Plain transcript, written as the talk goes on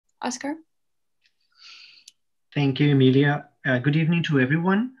Oscar? Thank you, Emilia. Good evening to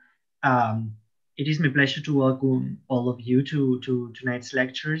everyone. It is my pleasure to welcome all of you to tonight's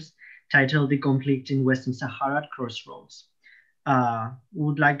lectures titled The Conflict in Western Sahara at Crossroads. We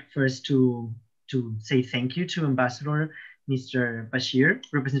would like first to say thank you to Ambassador Mr. Bachir,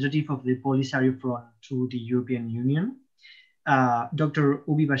 representative of the Polisario Front to the European Union. Dr.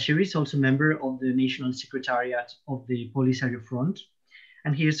 Oubi Buchraya is also a member of the National Secretariat of the Polisario Front,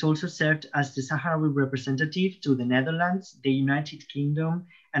 and he has also served as the Sahrawi representative to the Netherlands, the United Kingdom,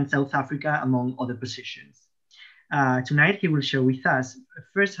 and South Africa, among other positions. Tonight, he will share with us a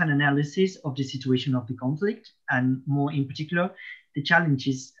first-hand analysis of the situation of the conflict, and more in particular, the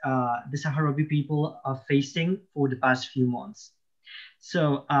challenges the Sahrawi people are facing for the past few months.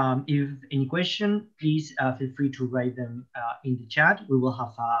 So if any question, please feel free to write them in the chat. We will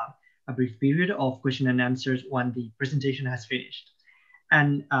have a brief period of question and answers when the presentation has finished.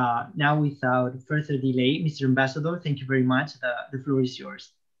 And now, without further delay, Mr. Ambassador, thank you very much. The floor is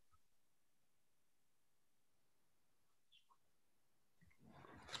yours.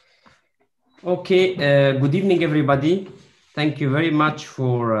 Okay, good evening, everybody. Thank you very much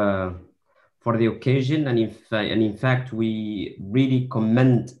for the occasion. And in fact, we really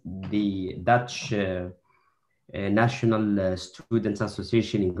commend the Dutch National Students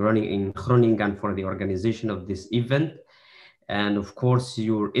Association in Groningen for the organization of this event. And of course,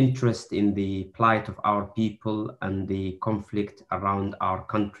 your interest in the plight of our people and the conflict around our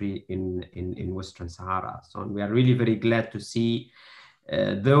country in Western Sahara. So we are really very glad to see,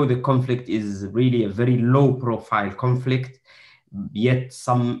 though the conflict is really a very low profile conflict, yet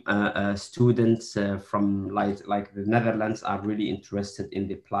some students from like the Netherlands are really interested in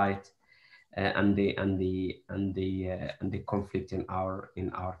the plight and the conflict in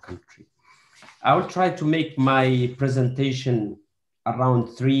our country. I will try to make my presentation around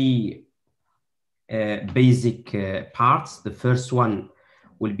three basic parts. The first one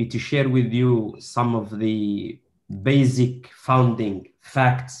will be to share with you some of the basic founding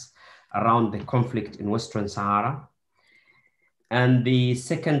facts around the conflict in Western Sahara. And the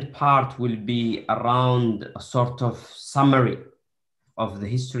second part will be around a sort of summary of the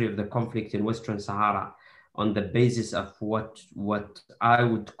history of the conflict in Western Sahara on the basis of what I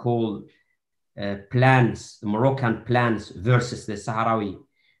would call plans, the Moroccan plans versus the Sahrawi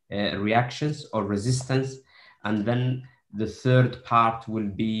reactions or resistance. And then the third part will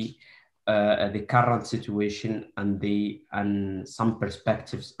be the current situation and some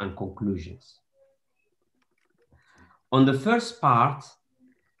perspectives and conclusions. On the first part,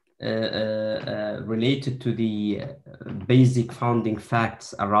 related to the basic founding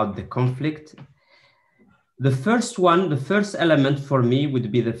facts around the conflict, the first element for me would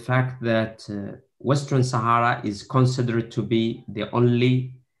be the fact that Western Sahara is considered to be the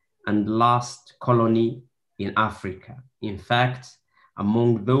only and last colony in Africa. In fact,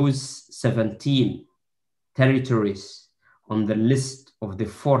 among those 17 territories on the list of the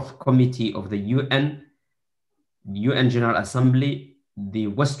 4th Committee of the UN General Assembly, the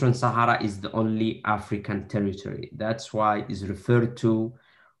Western Sahara is the only African territory. That's why it is referred to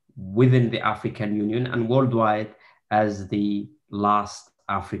within the African Union and worldwide as the last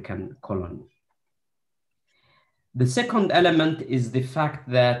African colony. The second element is the fact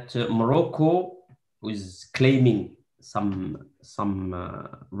that Morocco, who is claiming some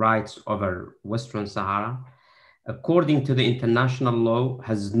rights over Western Sahara, according to the international law,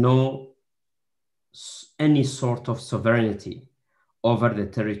 has any sort of sovereignty over the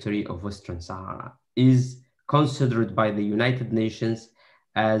territory of Western Sahara, is considered by the United Nations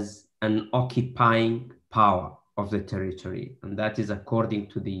as an occupying power of the territory. And that is according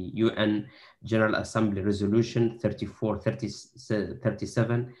to the UN General Assembly Resolution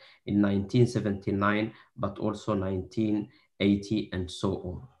 3437 in 1979, but also 1980 and so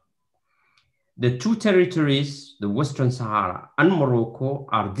on. The two territories, the Western Sahara and Morocco,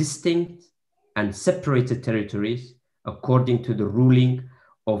 are distinct and separated territories according to the ruling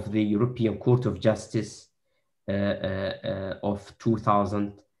of the European Court of Justice of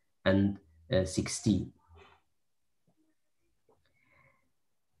 2016.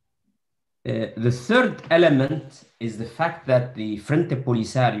 The third element is the fact that the Frente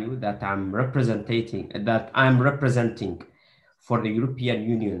Polisario that I'm representing for the European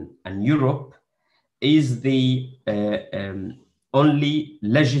Union and Europe is the only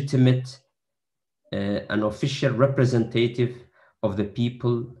legitimate and official representative of the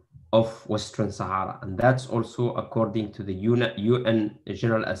people of Western Sahara. And that's also according to the UN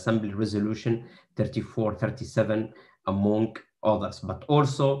General Assembly Resolution 3437, among others, but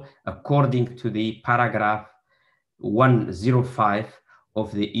also according to the paragraph 105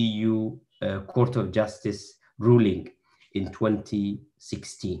 of the EU Court of Justice ruling in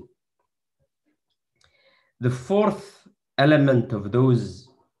 2016. The fourth element of those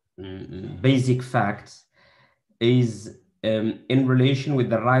basic facts is in relation with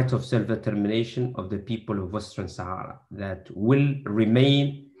the right of self-determination of the people of Western Sahara, that will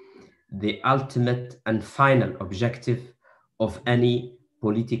remain the ultimate and final objective of any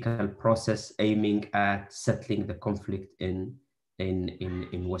political process aiming at settling the conflict in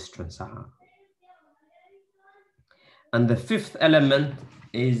Western Sahara. And the fifth element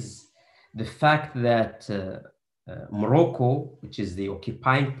is the fact that Morocco, which is the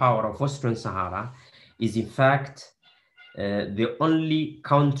occupying power of Western Sahara, is in fact the only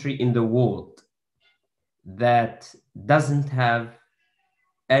country in the world that doesn't have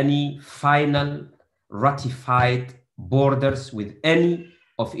any final ratified borders with any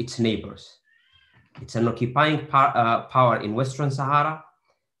of its neighbors. It's an occupying power in Western Sahara,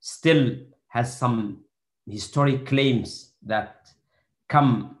 still has some historic claims that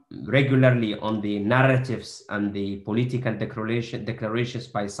come regularly on the narratives and the political declarations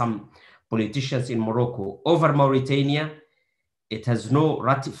by some politicians in Morocco over Mauritania. It has no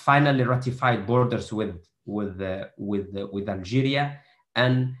finally ratified borders with Algeria,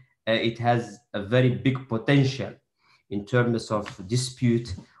 and it has a very big potential in terms of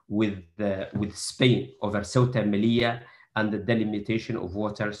dispute with Spain over Ceuta and Melilla and the delimitation of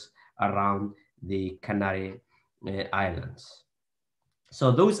waters around the Canary Islands.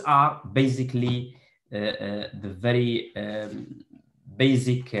 So those are basically the very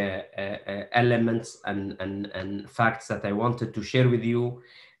basic elements and facts that I wanted to share with you,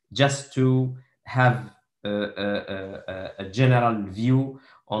 just to have a general view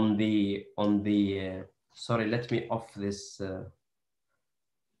on the sorry, let me off this.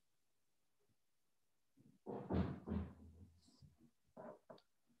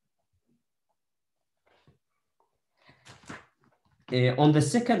 On the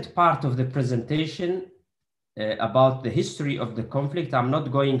second part of the presentation about the history of the conflict, I'm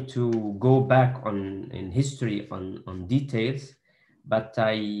not going to go back in history on details, but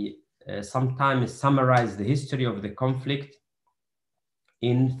I sometimes summarize the history of the conflict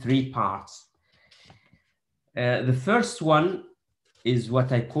in three parts. The first one is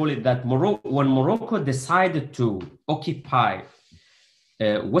what I call it, that when Morocco decided to occupy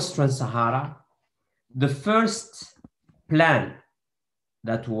Western Sahara, the first plan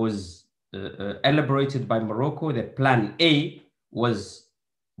that was elaborated by Morocco, the plan A, was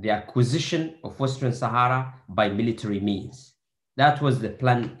the acquisition of Western Sahara by military means. That was the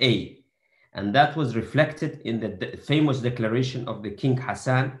plan A. And that was reflected in the famous declaration of the King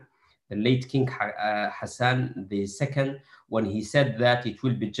Hassan, the late King Hassan II, when he said that it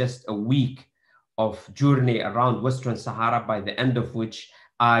will be just a week of journey around Western Sahara, by the end of which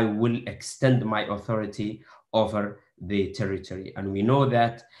I will extend my authority over the territory. And we know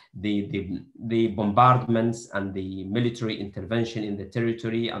that the bombardments and the military intervention in the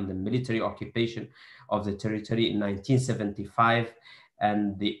territory and the military occupation of the territory in 1975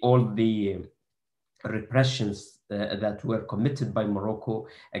 and all the repressions that were committed by Morocco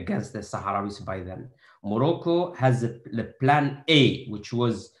against the Sahrawis by then. Morocco has the plan A, which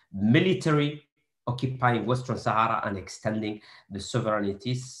was military occupying Western Sahara and extending the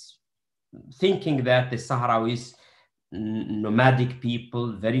sovereignties, thinking that the Sahrawis, nomadic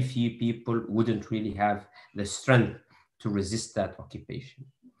people, very few people, wouldn't really have the strength to resist that occupation.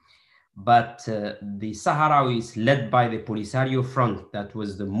 But the Sahrawis, led by the Polisario Front, that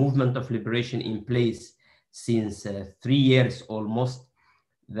was the movement of liberation in place since 3 years almost,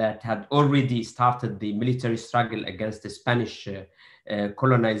 that had already started the military struggle against the Spanish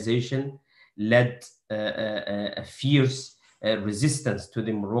colonization, led a fierce resistance to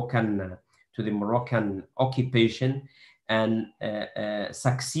the Moroccan occupation, and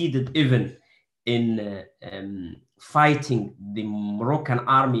succeeded even in fighting the Moroccan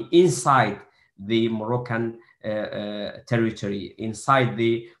army inside the Moroccan territory, inside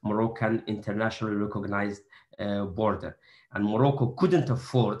the Moroccan internationally recognized border. And Morocco couldn't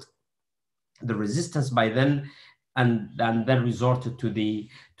afford the resistance by then, and then resorted to the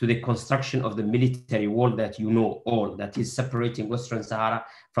construction of the military wall that you know all, that is separating Western Sahara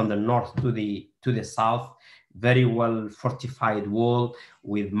from the north to the south. Very well fortified wall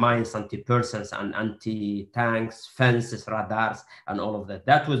with mines, anti-persons and anti-tanks, fences, radars, and all of that.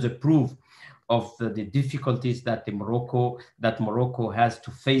 That was a proof of the difficulties that Morocco has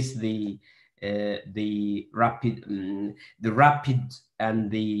to face the the rapid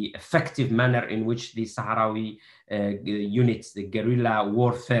and the effective manner in which the Sahrawi units, the guerrilla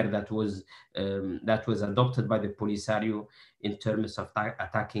warfare that was adopted by the Polisario in terms of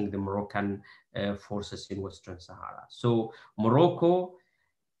attacking the Moroccan forces in Western Sahara. So Morocco,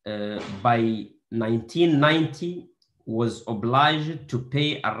 by 1990, was obliged to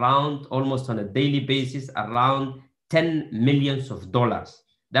pay around, almost on a daily basis, around $10 million.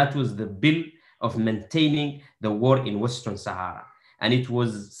 That was the bill of maintaining the war in Western Sahara. And it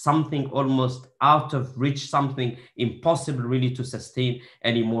was something almost out of reach, something impossible really to sustain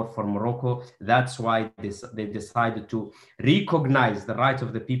anymore for Morocco. That's why they decided to recognize the right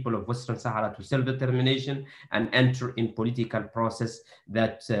of the people of Western Sahara to self-determination and enter in political process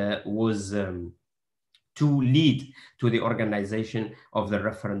that was to lead to the organization of the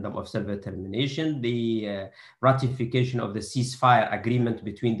referendum of self-determination, the ratification of the ceasefire agreement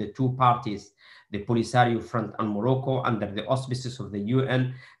between the two parties, the Polisario Front and Morocco, under the auspices of the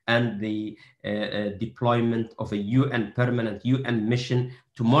UN, and the deployment of a permanent UN mission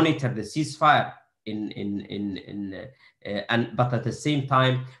to monitor the ceasefire but at the same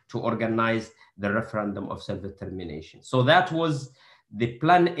time to organize the referendum of self-determination. So that was the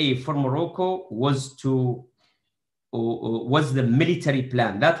plan A for Morocco, was the military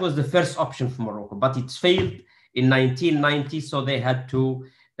plan. That was the first option for Morocco, but it failed in 1990, so they had to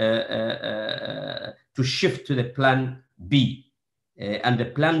shift to the plan B. And the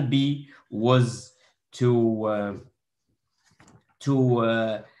plan B was to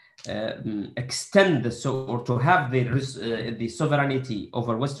extend or to have the sovereignty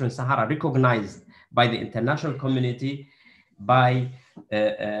over Western Sahara recognized by the international community by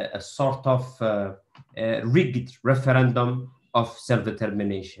a sort of rigged referendum of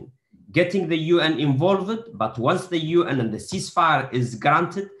self-determination, getting the UN involved. But once the UN and the ceasefire is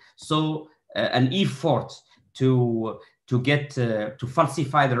granted, so an effort to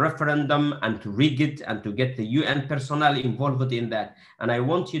falsify the referendum and to rig it and to get the UN personnel involved in that. And I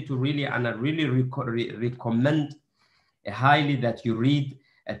want you to really, and I really recommend highly that you read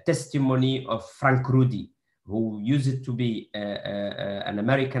a testimony of Frank Rudy, who used to be an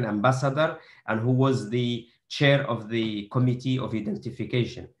American ambassador and who was the chair of the Committee of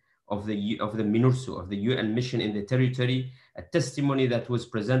Identification of the MINURSO, of the UN mission in the territory, a testimony that was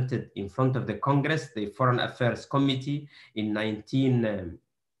presented in front of the Congress, the Foreign Affairs Committee, in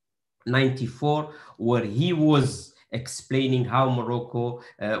 1994, where he was explaining how Morocco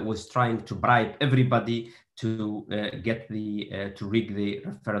was trying to bribe everybody to to rig the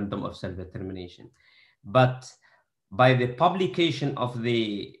referendum of self-determination. But by the publication of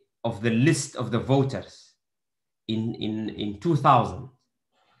the list of the voters in 2000,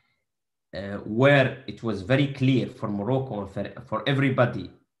 where it was very clear for Morocco and for everybody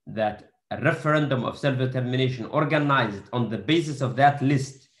that a referendum of self-determination organized on the basis of that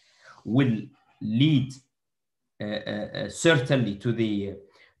list will lead certainly to the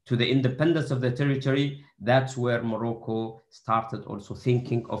independence of the territory. That's where Morocco started also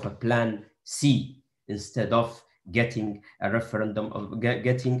thinking of a plan C, instead of getting a referendum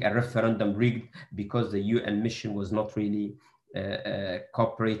rigged, because the UN mission was not really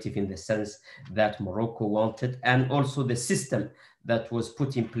cooperative in the sense that Morocco wanted, and also the system that was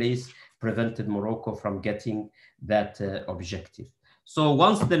put in place prevented Morocco from getting that objective. So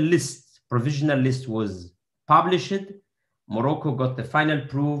once the provisional list was published, Morocco got the final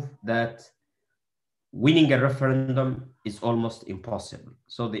proof that winning a referendum is almost impossible.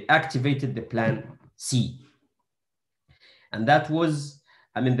 So they activated the plan C. And that was,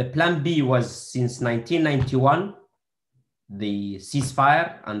 the plan B was since 1991, the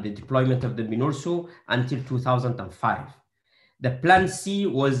ceasefire and the deployment of the MINURSO until 2005. The plan C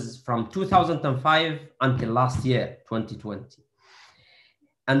was from 2005 until last year, 2020.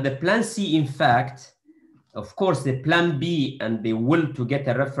 And the plan C, in fact, of course, the plan B and the will to get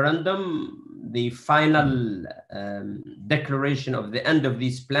a referendum, the final declaration of the end of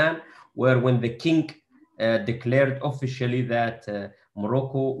this plan, were when the king declared officially that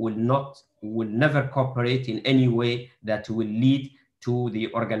Morocco will never cooperate in any way that will lead to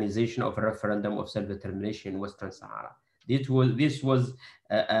the organization of a referendum of self-determination in Western Sahara. This was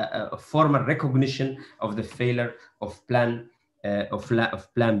a formal recognition of the failure of plan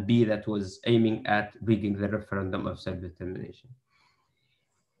B that was aiming at rigging the referendum of self-determination.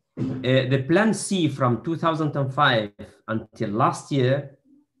 The plan C from 2005 until last year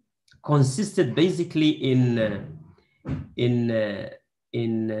consisted basically in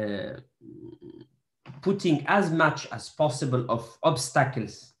putting as much as possible of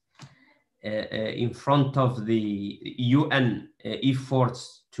obstacles in front of the UN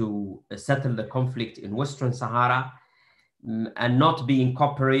efforts to settle the conflict in Western Sahara, and not being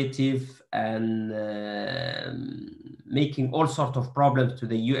cooperative and making all sorts of problems to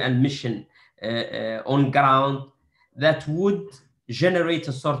the UN mission on ground, that would generate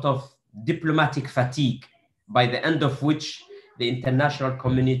a sort of diplomatic fatigue, by the end of which the international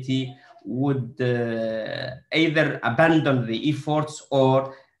community would either abandon the efforts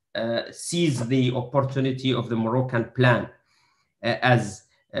or seize the opportunity of the Moroccan plan as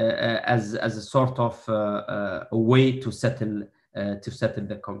a sort of a way to settle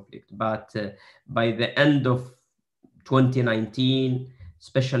the conflict. But by the end of 2019,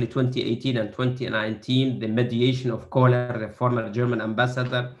 especially 2018 and 2019, the mediation of Kohler, the former German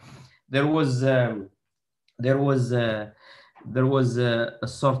ambassador, there was a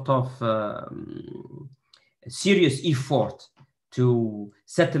sort of serious effort to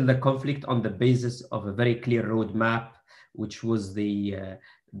settle the conflict on the basis of a very clear roadmap, which was the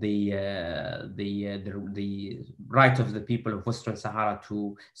right of the people of Western Sahara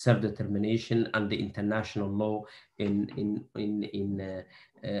to self-determination, and the international law and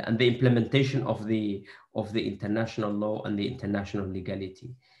the implementation of the international law and the international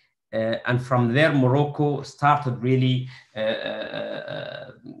legality. And from there, Morocco started really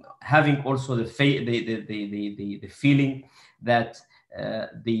having also the feeling that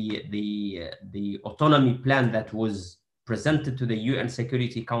the autonomy plan that was presented to the UN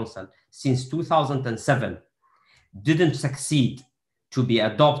Security Council since 2007 didn't succeed to be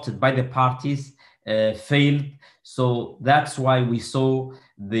adopted by the parties, failed. So that's why we saw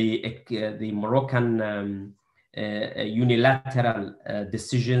the Moroccan unilateral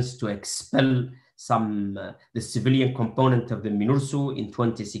decisions to expel the civilian component of the MINURSO in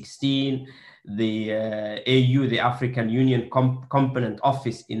 2016, the AU, the African Union component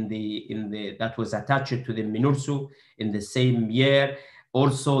office that was attached to the MINURSO in the same year.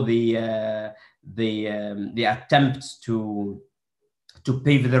 Also the attempts to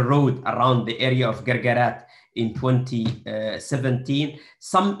pave the road around the area of Gargarat in 2017,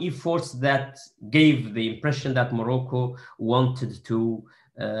 some efforts that gave the impression that Morocco wanted to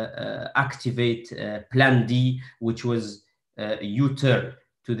activate Plan D, which was a U-turn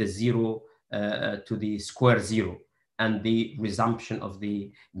to the square zero, and the resumption of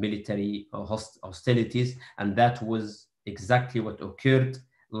the military hostilities. And that was exactly what occurred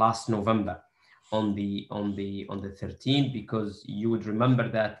last November on the 13th, because you would remember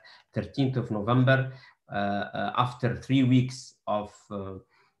that 13th of November, after 3 weeks of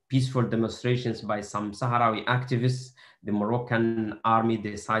peaceful demonstrations by some Sahrawi activists, the Moroccan army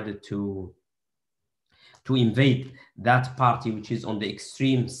decided to invade that party, which is on the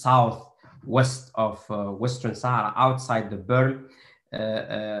extreme southwest of Western Sahara, outside the Berm,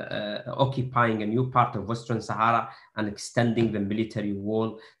 occupying a new part of Western Sahara and extending the military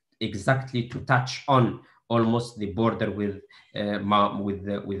wall exactly to touch on almost the border with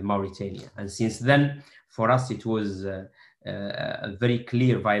Mauritania. And since then, for us, it was a very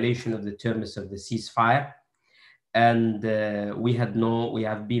clear violation of the terms of the ceasefire. And we have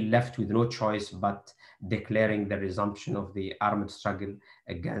been left with no choice but declaring the resumption of the armed struggle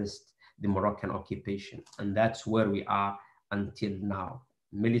against the Moroccan occupation. And that's where we are until now.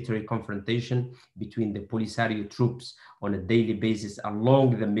 Military confrontation between the Polisario troops on a daily basis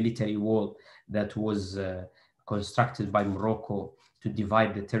along the military wall that was constructed by Morocco to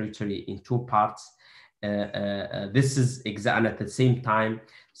divide the territory in two parts. This is and at the same time,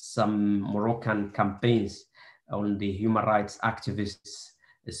 some Moroccan campaigns on the human rights activists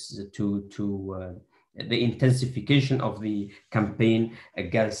to the intensification of the campaign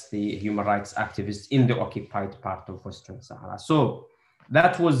against the human rights activists in the occupied part of Western Sahara. So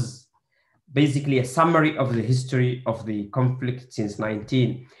that was basically a summary of the history of the conflict since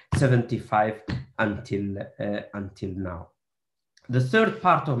 1975 until now. The third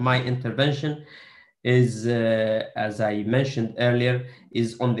part of my intervention is, as I mentioned earlier,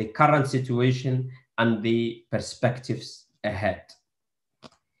 is on the current situation and the perspectives ahead.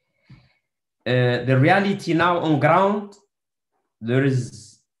 The reality now on ground, there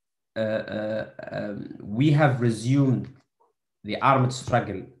is, we have resumed the armed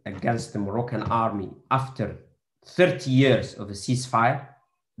struggle against the Moroccan army after 30 years of a ceasefire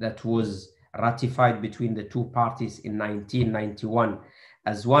that was ratified between the two parties in 1991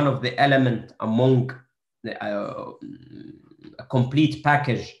 as one of the elements among a complete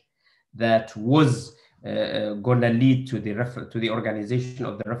package that was going to lead to the organization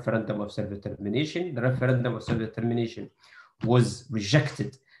of the referendum of self-determination. The referendum of self-determination was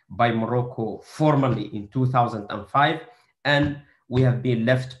rejected by Morocco formally in 2005, and we have been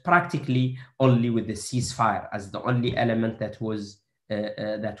left practically only with the ceasefire as the only element that was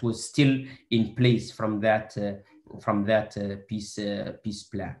that was still in place from that peace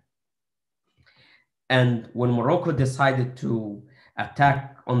plan. And when Morocco decided to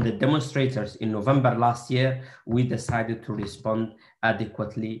attack on the demonstrators in November last year, we decided to respond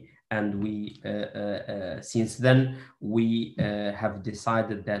adequately. And we, since then, we have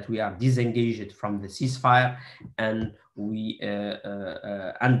decided that we are disengaged from the ceasefire, and we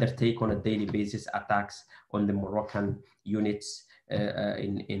undertake on a daily basis attacks on the Moroccan units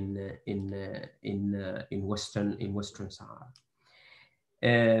in Western Sahara.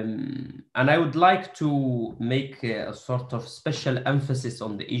 And I would like to make a sort of special emphasis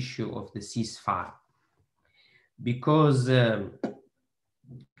on the issue of the ceasefire, because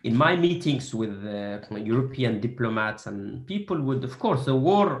in my meetings with European diplomats and people would, of course, the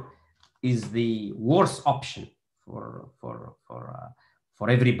war is the worst option for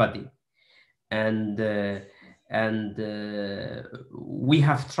everybody, and we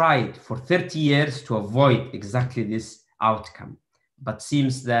have tried for 30 years to avoid exactly this outcome. But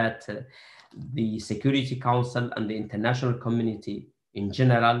seems that the Security Council and the international community in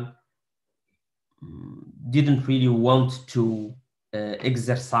general didn't really want to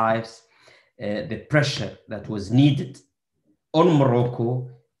exercise the pressure that was needed on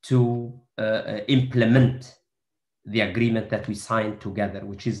Morocco to implement the agreement that we signed together,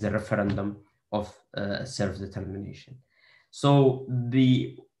 which is the referendum of self-determination. So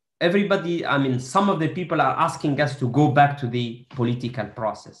everybody, I mean, some of the people are asking us to go back to the political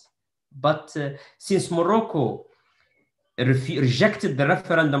process. But since Morocco rejected the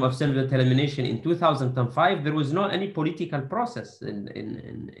referendum of self-determination in 2005, there was not any political process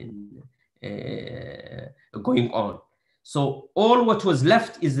going on. So all what was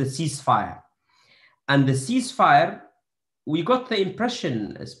left is the ceasefire. And the ceasefire, we got the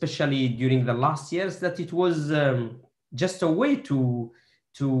impression, especially during the last years, that it was just a way to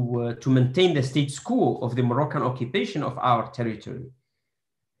maintain the status quo of the Moroccan occupation of our territory.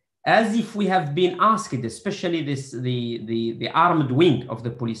 As if we have been asked, especially the armed wing of the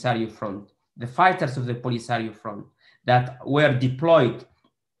Polisario Front, the fighters of the Polisario Front that were deployed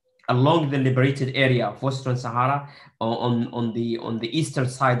along the liberated area of Western Sahara on the eastern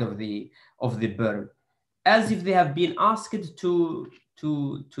side of the berg, as if they have been asked to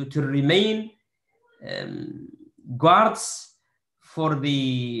remain guards for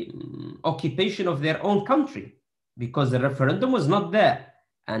the occupation of their own country, because the referendum was not there.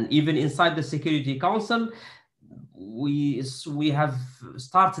 And even inside the Security Council, we have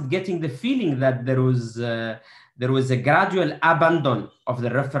started getting the feeling that there was a gradual abandon of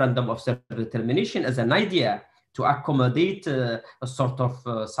the referendum of self-determination as an idea to accommodate a sort of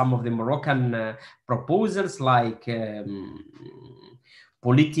some of the Moroccan proposals, like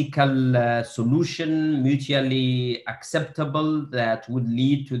political solution mutually acceptable that would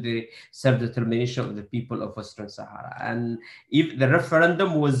lead to the self-determination of the people of Western Sahara. And if the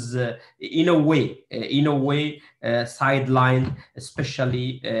referendum was in a way sidelined,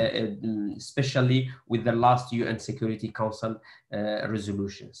 especially with the last UN Security Council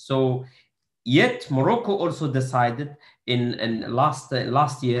resolution. So yet Morocco also decided in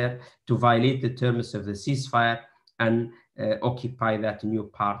last year to violate the terms of the ceasefire and occupy that new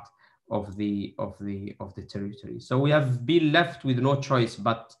part of the territory. So we have been left with no choice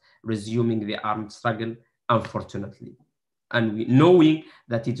but resuming the armed struggle, unfortunately, and knowing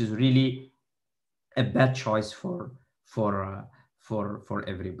that it is really a bad choice for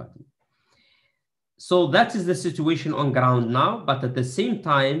everybody. So that is the situation on ground now. But at the same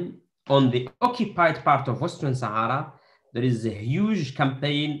time, on the occupied part of Western Sahara, there is a huge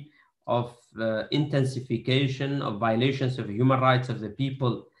campaign of intensification of violations of human rights of the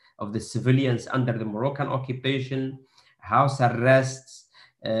people, of the civilians under the Moroccan occupation, house arrests,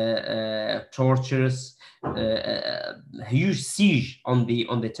 tortures, huge siege on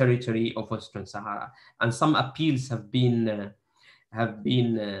the territory of Western Sahara. And some appeals have been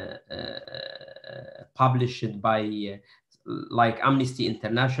published by like Amnesty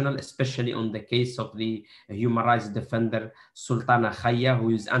International, especially on the case of the human rights defender Sultana Khaya, who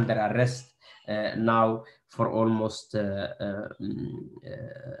is under arrest now for almost 2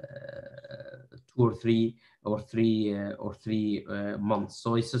 or 3 months.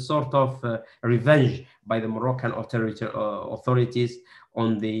 So it's a sort of revenge by the Moroccan authorities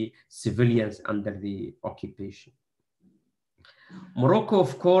on the civilians under the occupation. Morocco,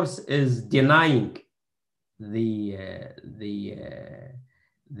 of course, is denying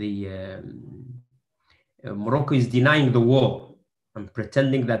Morocco is denying the war and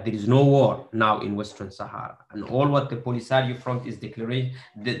pretending that there is no war now in Western Sahara, and all what the Polisario Front is declaring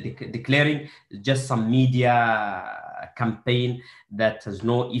just some media campaign that has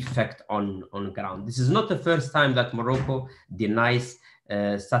no effect on ground. This is not the first time that Morocco denies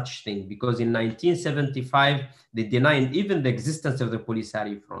such thing, because in 1975 they denied even the existence of the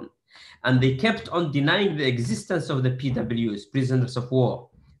Polisario Front, and they kept on denying the existence of the PWs, prisoners of war,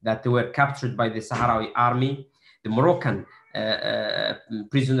 that they were captured by the Sahrawi army, the Moroccan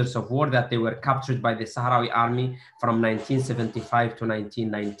prisoners of war that they were captured by the Sahrawi army from 1975 to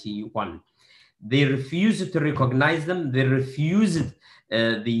 1991. They refused to recognize them. They refused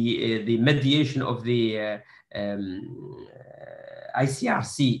the mediation of the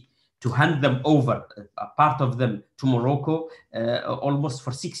ICRC to hand them over, a part of them, to Morocco almost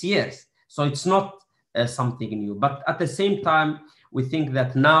for 6 years. So it's not something new. But at the same time, we think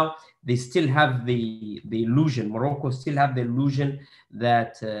that now they still have the illusion, Morocco still have the illusion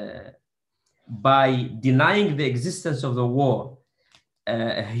that by denying the existence of the war,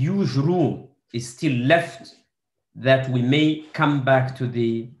 a huge room is still left that we may come back to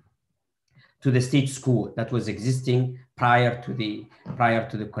the status quo that was existing prior to the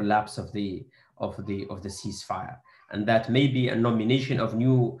collapse of the ceasefire, and that maybe a nomination of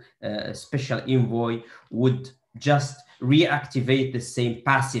new special envoy would just reactivate the same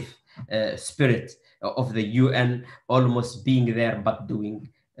passive spirit of the UN, almost being there but doing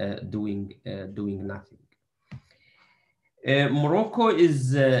nothing. Morocco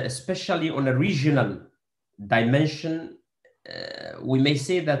is, especially on a regional dimension, we may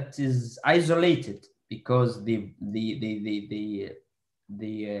say that is isolated, because the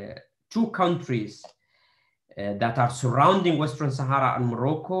two countries that are surrounding Western Sahara and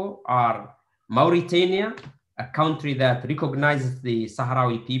Morocco are Mauritania, a country that recognizes the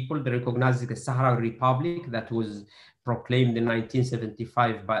Sahrawi people, that recognizes the Sahrawi Republic that was proclaimed in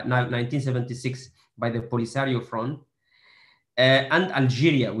 1976 by the Polisario Front, and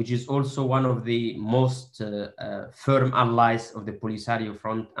Algeria, which is also one of the most firm allies of the Polisario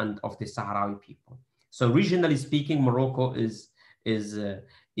Front and of the Sahrawi people. So regionally speaking, Morocco is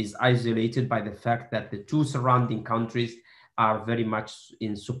isolated by the fact that the two surrounding countries are very much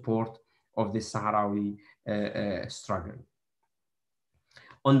in support of the Sahrawi struggle.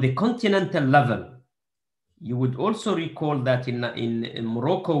 On the continental level, you would also recall that in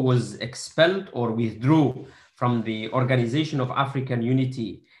Morocco was expelled or withdrew from the Organization of African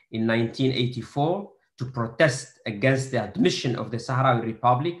Unity in 1984 to protest against the admission of the Sahrawi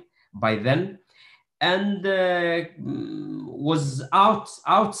Republic by then, and was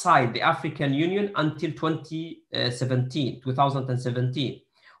outside the African Union until 2017,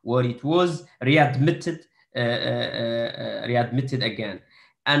 where it was readmitted again,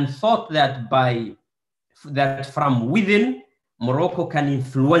 and thought that from within, Morocco can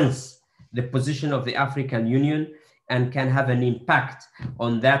influence the position of the African Union and can have an impact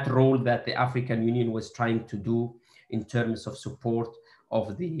on that role that the African Union was trying to do in terms of support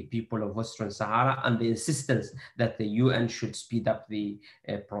of the people of Western Sahara, and the insistence that the UN should speed up the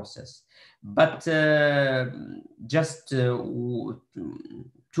process. But just 2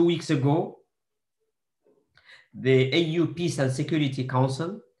 weeks ago, the AU Peace and Security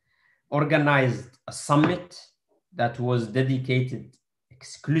Council organized a summit that was dedicated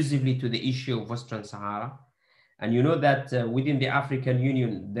exclusively to the issue of Western Sahara. And you know that within the African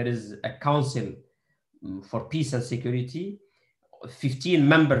Union, there is a council for peace and security. 15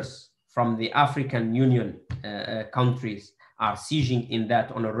 members from the African Union countries are sieging in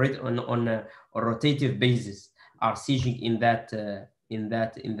that on a rotative basis, are sieging in that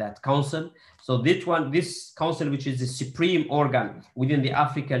council. So this council, which is the supreme organ within the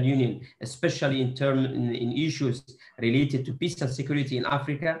African Union, especially in issues related to peace and security in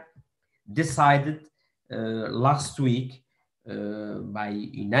Africa, decided last week by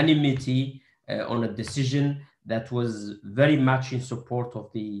unanimity on a decision that was very much in support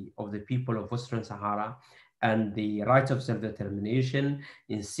of the people of Western Sahara and the right of self-determination,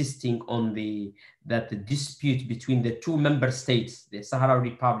 insisting on that the dispute between the two member states, the Sahara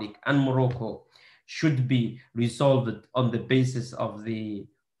Republic and Morocco, should be resolved on the basis of the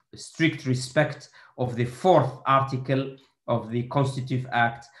strict respect of the 4th article of the Constitutive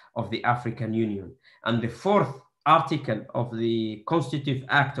Act of the African Union. And the 4th article of the Constitutive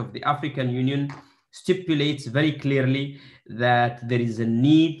Act of the African Union stipulates very clearly that there is a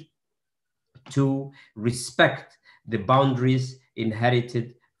need to respect the boundaries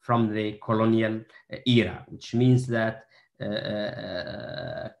inherited from the colonial era, which means that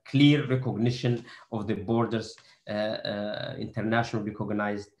clear recognition of the borders internationally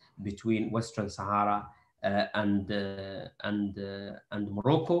recognized between Western Sahara and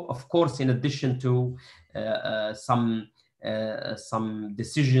Morocco. Of course, in addition to some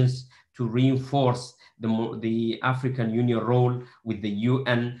decisions to reinforce the African Union role with the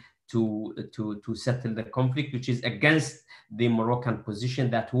UN to settle the conflict, which is against the Moroccan position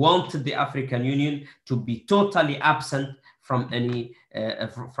that wanted the African Union to be totally absent from any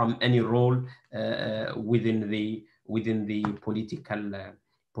role within the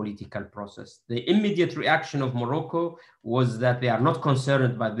political process. The immediate reaction of Morocco was that they are not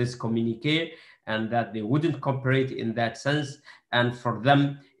concerned by this communique and that they wouldn't cooperate in that sense. And for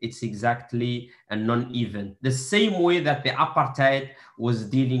them, it's exactly a non-event. The same way that the apartheid was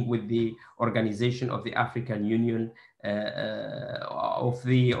dealing with the Organization of the African Union, of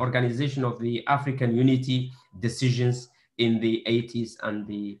the Organization of the African Unity decisions in the 80s and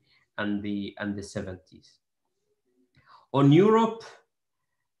the 70s. On Europe,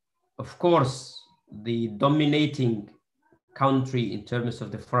 of course, the dominating country in terms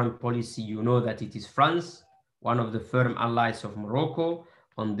of the foreign policy, you know that it is France, one of the firm allies of Morocco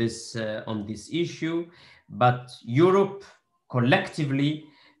on this issue. But Europe collectively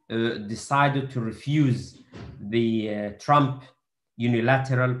decided to refuse the Trump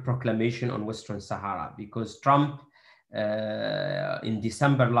unilateral proclamation on Western Sahara, because Trump in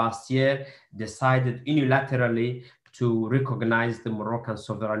December last year decided unilaterally to recognize the Moroccan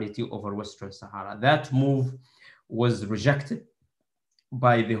sovereignty over Western Sahara. That move was rejected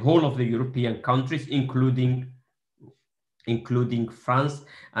by the whole of the European countries, including France,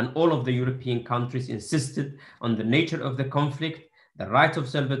 and all of the European countries insisted on the nature of the conflict, the right of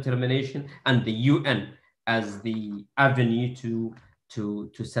self-determination, and the UN as the avenue to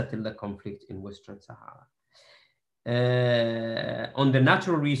settle the conflict in Western Sahara. On the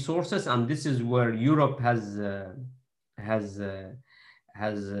natural resources, and this is where Europe has a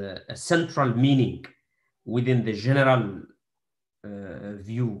central meaning within the general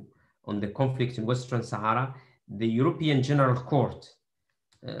view on the conflict in Western Sahara, the European General Court,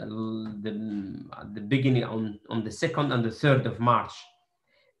 at the beginning on the 2nd and the 3rd of March,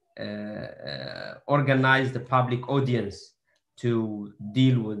 organized a public audience to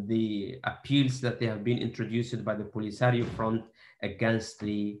deal with the appeals that they have been introduced by the Polisario Front against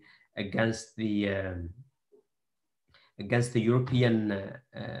the European,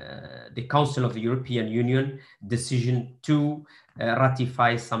 the Council of the European Union decision to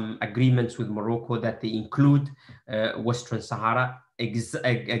ratify some agreements with Morocco that they include Western Sahara,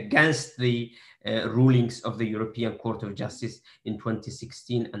 against the rulings of the European Court of Justice in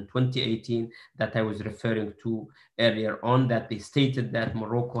 2016 and 2018 that I was referring to earlier on, that they stated that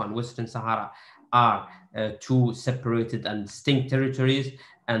Morocco and Western Sahara are two separated and distinct territories,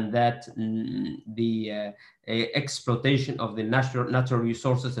 and that the exploitation of the natural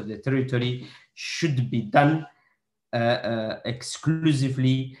resources of the territory should be done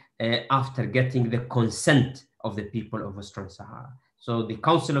exclusively after getting the consent of the people of Western Sahara. So the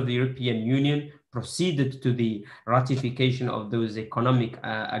Council of the European Union proceeded to the ratification of those economic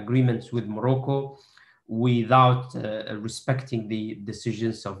agreements with Morocco without respecting the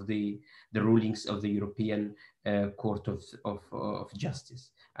decisions of the rulings of the European Court of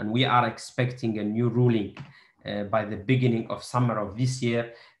Justice. And we are expecting a new ruling by the beginning of summer of this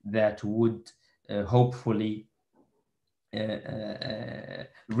year that would hopefully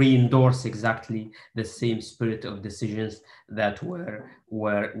re-endorse exactly the same spirit of decisions that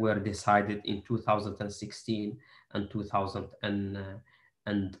were decided in 2016 and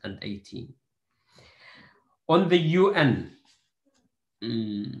 2018. On the UN,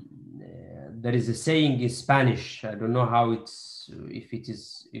 there is a saying in Spanish. I don't know how if it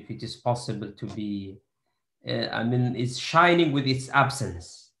is possible to be. I mean, it's shining with its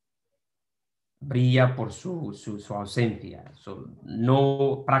absence. Brilla por su ausencia. So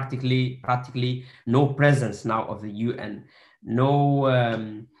practically no presence now of the UN. No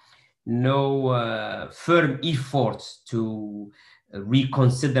firm efforts to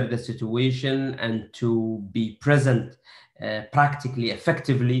reconsider the situation and to be present practically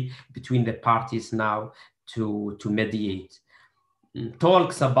effectively between the parties now to mediate.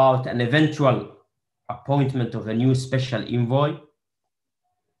 Talks about an eventual appointment of a new special envoy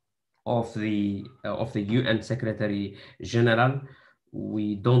of the UN Secretary General.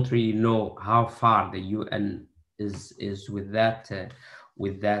 We don't really know how far the UN is with that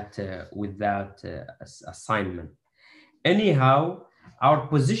assignment. Anyhow, our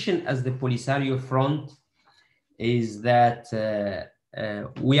position as the Polisario Front is that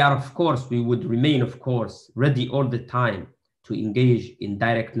we would remain, of course, ready all the time to engage in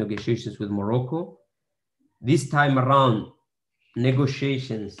direct negotiations with Morocco. This time around,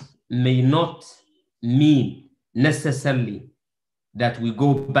 negotiations may not mean necessarily that we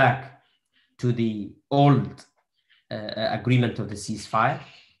go back to the old agreement of the ceasefire.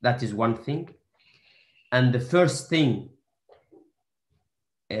 That is one thing. And the first thing,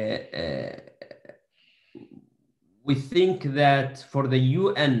 we think that for the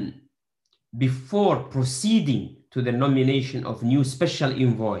UN, before proceeding to the nomination of new special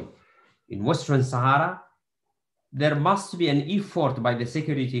envoy in Western Sahara, there must be an effort by the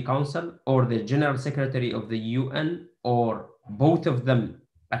Security Council or the General Secretary of the UN, or both of them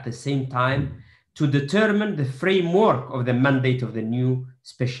at the same time, to determine the framework of the mandate of the new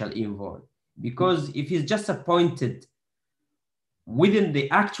special envoy. Because if he's just appointed within the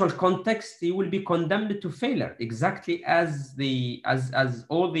actual context, he will be condemned to failure, exactly as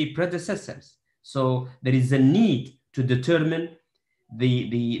all the predecessors. So there is a need to determine the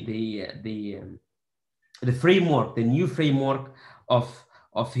framework, the new framework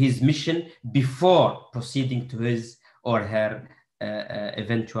of his mission before proceeding to his or her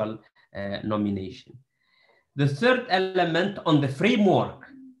eventual nomination. The third element on the framework,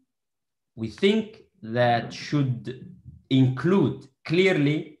 we think that should include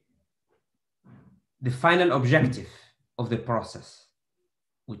clearly the final objective of the process,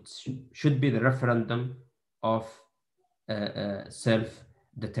 which should be the referendum of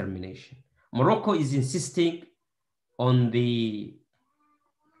self-determination. Morocco is insisting on the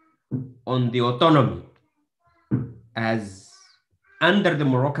autonomy as under the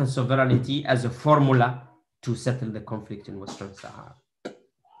Moroccan sovereignty as a formula to settle the conflict in Western Sahara.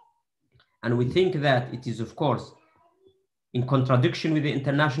 And we think that it is, of course, in contradiction with the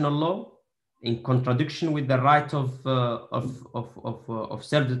international law, in contradiction with the right of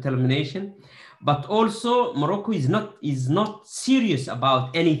self-determination, but also Morocco is not serious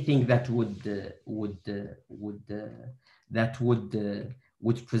about anything that would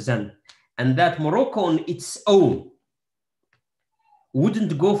present, and that Morocco on its own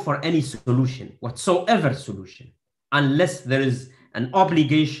wouldn't go for any solution whatsoever unless there is an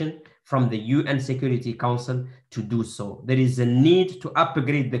obligation from the UN Security Council to do so. There is a need to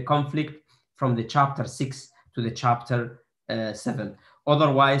upgrade the conflict from the Chapter 6 to the Chapter 7.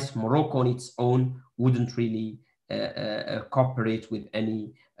 Otherwise, Morocco on its own wouldn't really cooperate with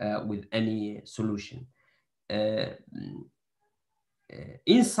any solution.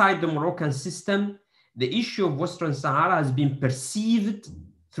 Inside the Moroccan system, the issue of Western Sahara has been perceived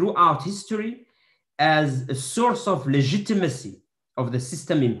throughout history as a source of legitimacy of the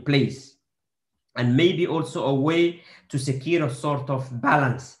system in place, and maybe also a way to secure a sort of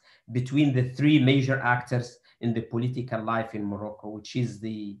balance between the three major actors in the political life in Morocco, which is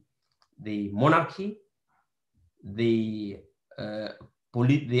the monarchy, the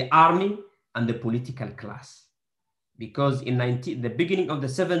army, and the political class. Because in the beginning of the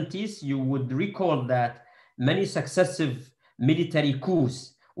 70s, you would recall that many successive military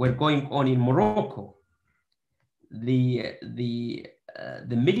coups were going on in Morocco. The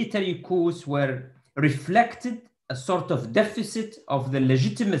military coups were reflected a sort of deficit of the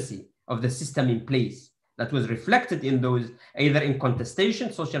legitimacy of the system in place that was reflected in those, either in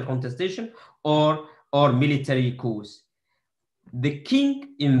contestation, social contestation, or military coups. The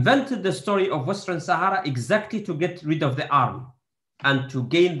king invented the story of Western Sahara exactly to get rid of the army and to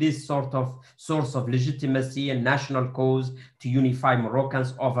gain this sort of source of legitimacy and national cause to unify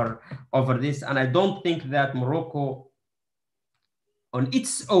Moroccans over this. And I don't think that Morocco on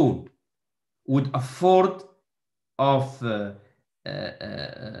its own would afford of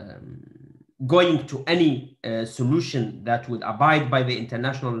going to any solution that would abide by the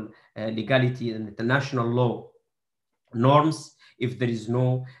international legality and international law norms if there is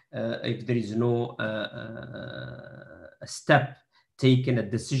no step taken, a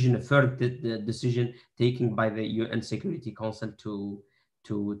further decision taken by the UN Security Council to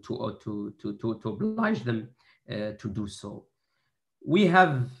oblige them to do so. We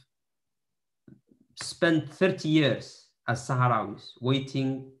have spent 30 years as Sahrawis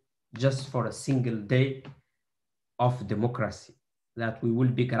waiting just for a single day of democracy, that we will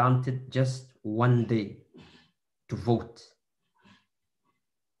be granted just one day to vote.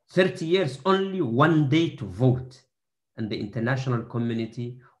 30 years, only one day to vote. And the international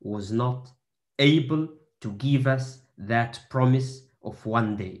community was not able to give us that promise of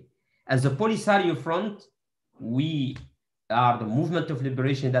one day. As a Polisario Front, we are the movement of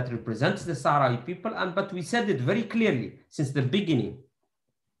liberation that represents the Sahrawi people, but we said it very clearly since the beginning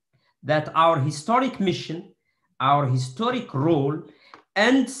that our historic mission, our historic role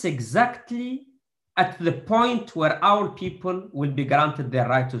ends exactly at the point where our people will be granted their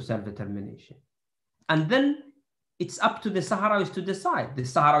right to self-determination. And then it's up to the Sahrawis to decide. The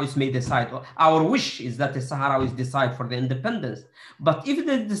Sahrawis may decide. Our wish is that the Sahrawis decide for the independence. But if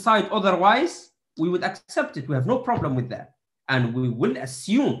they decide otherwise, we would accept it. We have no problem with that. and we will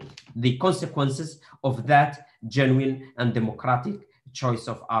assume the consequences of that genuine and democratic choice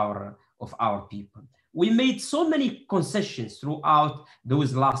of our people. We made so many concessions throughout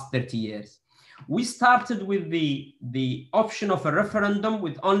those last 30 years. We started with the option of a referendum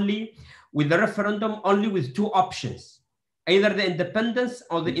with two options, either the independence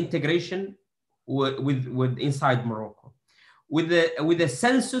or the integration with inside Morocco, with a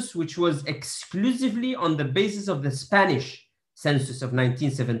census which was exclusively on the basis of the Spanish census of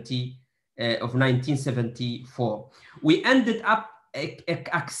 1974. We ended up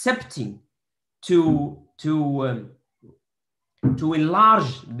accepting to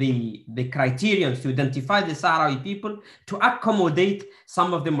enlarge the criterion to identify the Sahrawi people, to accommodate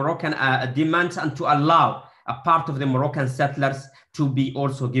some of the Moroccan demands, and to allow a part of the Moroccan settlers to be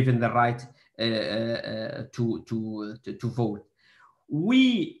also given the right to vote.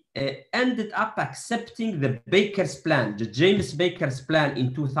 We ended up accepting the Baker's plan, the James Baker's plan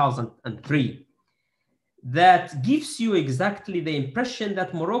in 2003, that gives you exactly the impression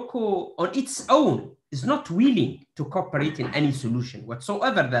that Morocco on its own is not willing to cooperate in any solution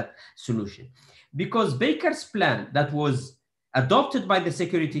whatsoever, that solution. Because Baker's plan that was adopted by the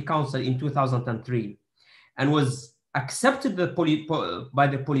Security Council in 2003 and was accepted by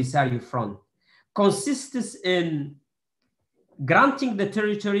the Polisario Front consists in granting the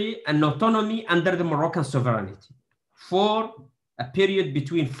territory an autonomy under the Moroccan sovereignty for a period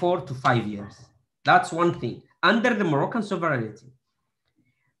between 4 to 5 years. That's one thing, under the Moroccan sovereignty.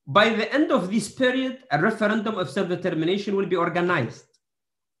 By the end of this period, a referendum of self-determination will be organized.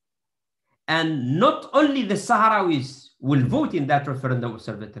 And not only the Sahrawis will vote in that referendum of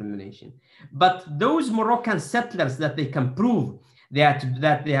self-determination, but those Moroccan settlers that they can prove that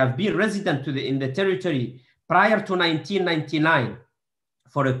they have been resident in the territory prior to 1999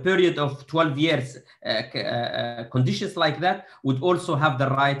 for a period of 12 years, conditions like that would also have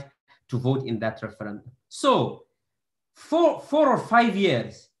the right to vote in that referendum. So for 4 or 5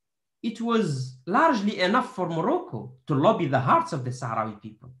 years, it was largely enough for Morocco to lobby the hearts of the Sahrawi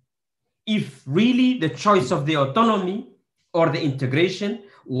people. If really the choice of the autonomy or the integration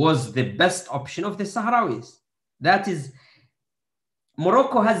was the best option of the Sahrawis. That is,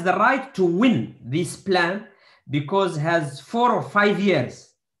 Morocco has the right to win this plan because it has 4 or 5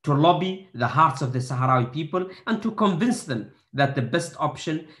 years to lobby the hearts of the Sahrawi people and to convince them that the best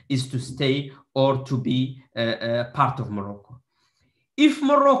option is to stay or to be part of Morocco. If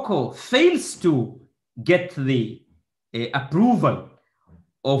Morocco fails to get the approval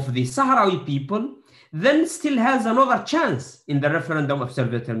of the Sahrawi people, then still has another chance in the referendum of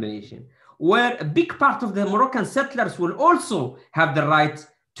self-determination, where a big part of the Moroccan settlers will also have the right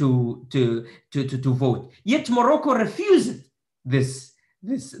to vote. Yet Morocco refused this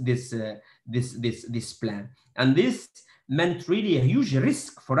plan, and this meant really a huge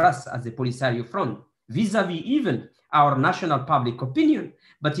risk for us as the Polisario Front, vis-a-vis even our national public opinion,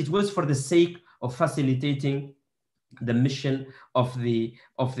 but it was for the sake of facilitating the mission of the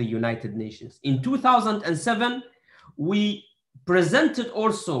United Nations. In 2007, we presented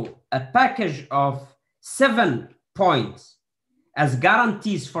also a package of 7 points as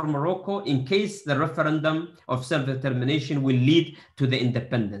guarantees for Morocco in case the referendum of self-determination will lead to the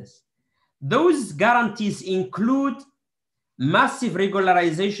independence. Those guarantees include massive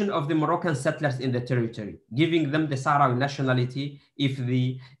regularization of the Moroccan settlers in the territory, giving them the Sahrawi nationality if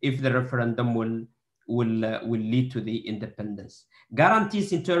the referendum will lead to the independence.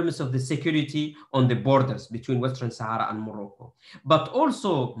 Guarantees in terms of the security on the borders between Western Sahara and Morocco. But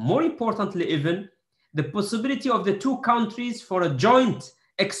also, more importantly even, the possibility of the two countries for a joint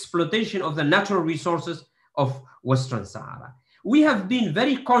exploitation of the natural resources of Western Sahara. We have been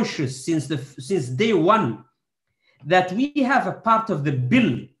very conscious since day one that we have a part of the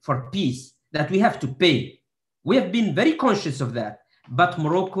bill for peace that we have to pay. We have been very conscious of that, but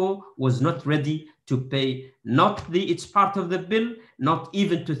Morocco was not ready to pay its part of the bill, not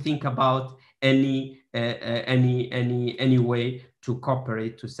even to think about any way to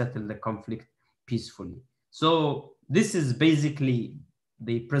cooperate to settle the conflict peacefully. So this is basically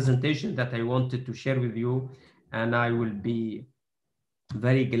the presentation that I wanted to share with you, and I will be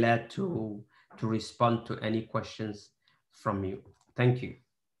very glad to respond to any questions from you. Thank you.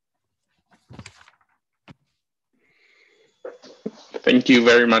 Thank you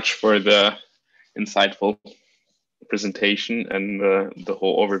very much for the insightful presentation and the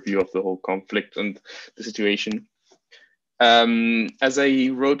whole overview of the whole conflict and the situation. As I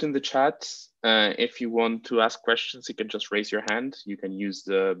wrote in the chat, if you want to ask questions, you can just raise your hand. You can use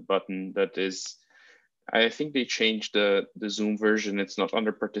the button that is I think they changed the Zoom version. It's not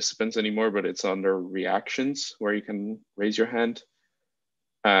under participants anymore, but it's under reactions where you can raise your hand.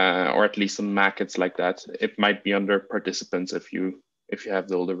 Or at least on Mac, it's like that. It might be under participants if you have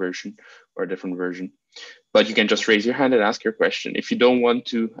the older version or a different version. But you can just raise your hand and ask your question. If you don't want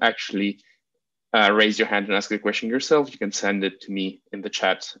to actually raise your hand and ask the question yourself, you can send it to me in the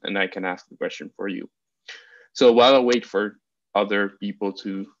chat and I can ask the question for you. So while I wait for other people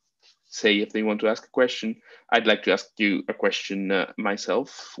to say if they want to ask a question, I'd like to ask you a question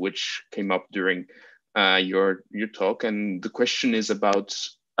myself, which came up during your talk. And the question is about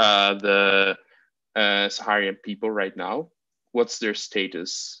the Saharian people right now. What's their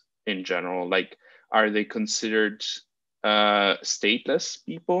status in general? Like, are they considered stateless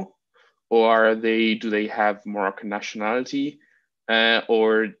people? Or do they have Moroccan nationality?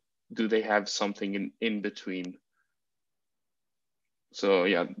 Or do they have something in between? So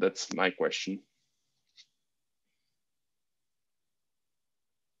yeah, that's my question.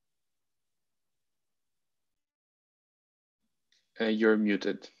 You're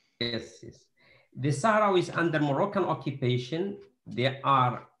muted. Yes, yes. The Sahrawis under Moroccan occupation, they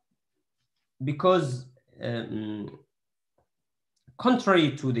are, because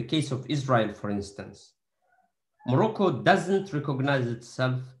contrary to the case of Israel, for instance, Morocco doesn't recognize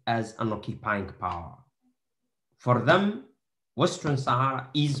itself as an occupying power. For them, Western Sahara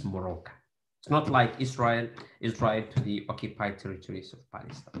is Morocco. It's not like Israel to the occupied territories of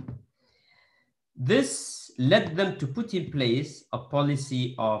Palestine. This led them to put in place a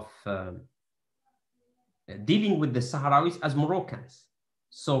policy of dealing with the Sahrawis as Moroccans.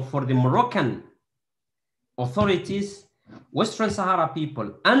 So for the Moroccan authorities, Western Sahara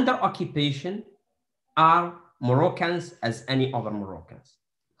people under occupation are Moroccans as any other Moroccans.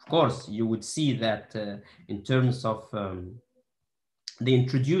 Of course, you would see that in terms of they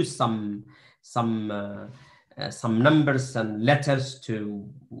introduced some numbers and letters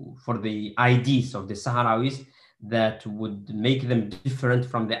for the IDs of the Sahrawis that would make them different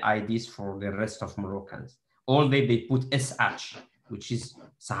from the IDs for the rest of Moroccans. All they put SH, which is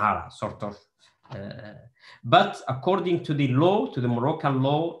Sahara, sort of. But according to the law, to the Moroccan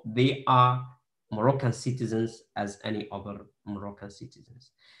law, they are Moroccan citizens as any other Moroccan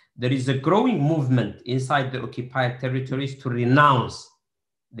citizens. There is a growing movement inside the occupied territories to renounce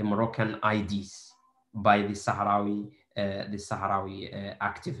the Moroccan IDs by the Sahrawi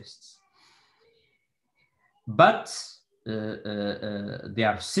activists. But they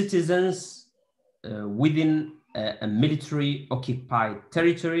are citizens within a military occupied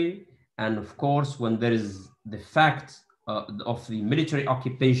territory. And of course, when there is the fact of the military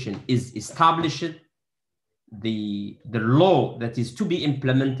occupation is established, the law that is to be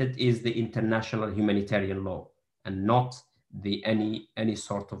implemented is the international humanitarian law and not any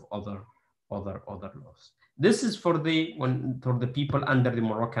sort of other laws. This is for the people under the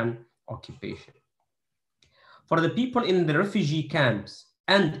Moroccan occupation. For the people in the refugee camps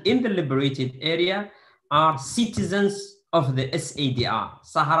and in the liberated area are citizens of the SADR,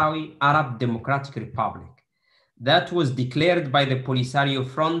 Sahrawi Arab Democratic Republic, that was declared by the Polisario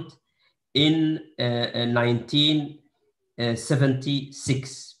Front in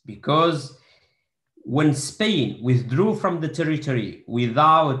 1976, because when Spain withdrew from the territory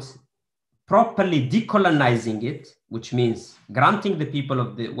without properly decolonizing it, which means granting the people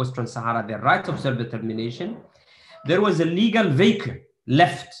of the Western Sahara the right of self-determination, there was a legal vacuum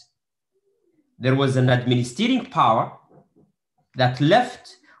left. There was an administering power that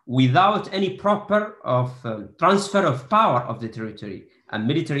left without any proper transfer of power of the territory, a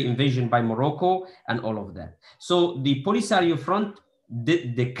military invasion by Morocco and all of that. So the Polisario Front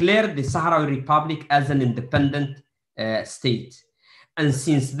declared the Sahrawi Republic as an independent state. And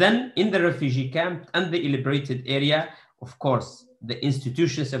since then, in the refugee camp and the liberated area, of course, the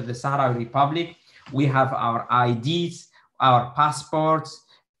institutions of the Sahrawi Republic, we have our IDs, our passports,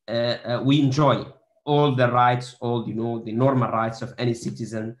 we enjoy all the rights, all the normal rights of any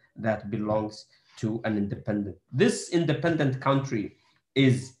citizen that belongs to an independent. This independent country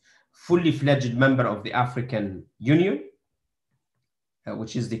is fully fledged member of the African Union,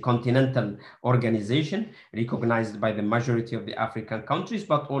 which is the continental organization recognized by the majority of the African countries,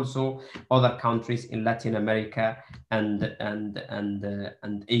 but also other countries in Latin America and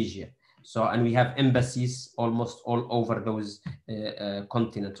Asia. So, and we have embassies almost all over those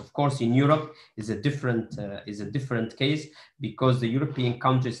continents. Of course, in Europe is a different case, because the European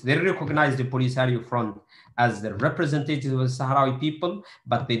countries, they recognize the Polisario Front as the representative of the Sahrawi people,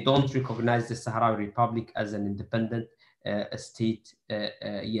 but they don't recognize the Sahrawi Republic as an independent state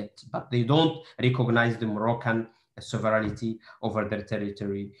yet. But they don't recognize the Moroccan sovereignty over their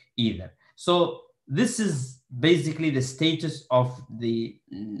territory either. So this is basically the status of the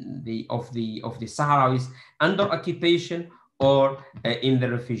Sahrawis under occupation or in the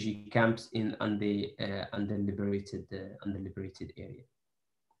refugee camps on the liberated area.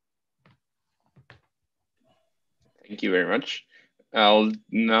 Thank you very much. I'll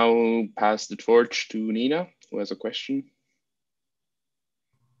now pass the torch to Nina, who has a question.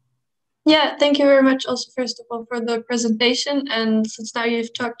 Yeah, thank you very much also, first of all, for the presentation. And since now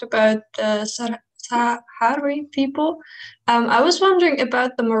you've talked about the Sahrawi people, I was wondering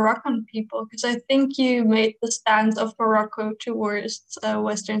about the Moroccan people, because I think you made the stance of Morocco towards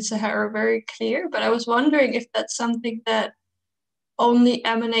Western Sahara very clear, but I was wondering if that's something that only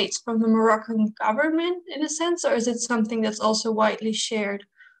emanates from the Moroccan government in a sense, or is it something that's also widely shared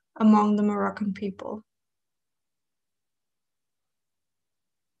among the Moroccan people?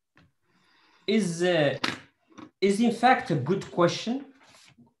 Is in fact a good question,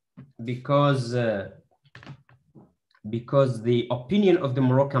 because the opinion of the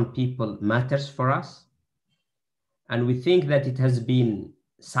Moroccan people matters for us, and we think that it has been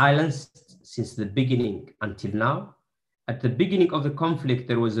silenced since the beginning until now. At the beginning of the conflict,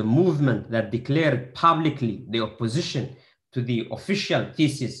 there was a movement that declared publicly the opposition to the official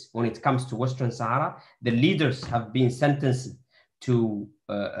thesis when it comes to Western Sahara. The leaders have been sentenced to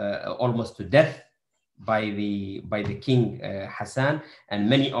almost to death by the King Hassan, and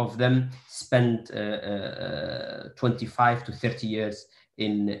many of them spent 25 to 30 years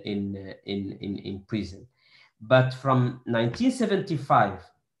in prison. But from 1975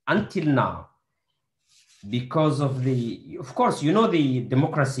 until now, because of course, you know, the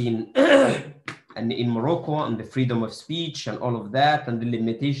democracy in Morocco and the freedom of speech and all of that, and the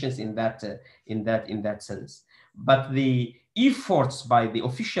limitations in that sense. But the efforts, by the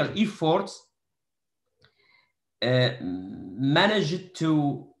official efforts, managed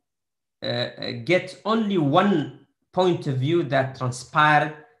to get only one point of view that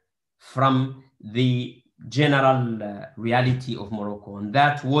transpired from the general reality of Morocco, and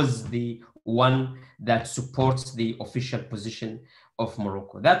that was the one that supports the official position of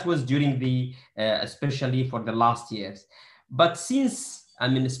Morocco. That was during the, especially for the last years. But since, I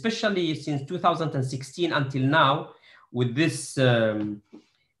mean, especially since 2016 until now, with this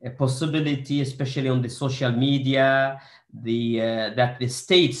possibility, especially on the social media, that the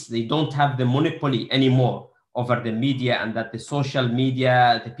states, they don't have the monopoly anymore over the media, and that the social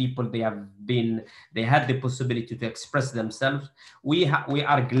media, the people, they had the possibility to express themselves. We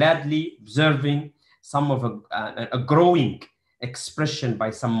are gladly observing some of a growing expression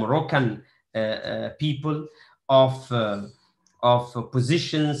by some Moroccan people of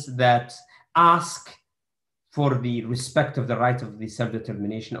positions that ask for the respect of the right of the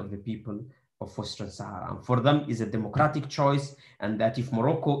self-determination of the people of Western Sahara. And for them is a democratic choice, and that if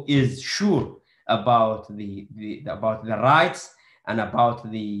Morocco is sure about the rights and about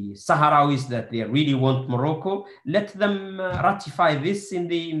the Sahrawis, that they really want Morocco, let them ratify this in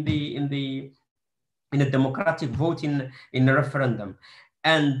a democratic vote in a referendum.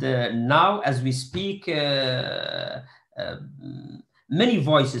 And now, as we speak, many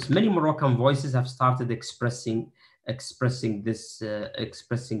Moroccan voices have started expressing this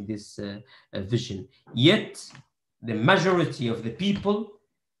vision. Yet, the majority of the people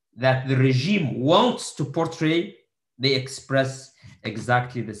that the regime wants to portray, they express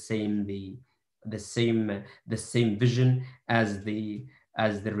exactly the same vision as the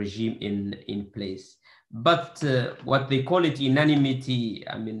regime in place. But what they call it unanimity,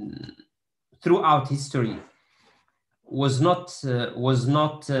 I mean, throughout history, was not a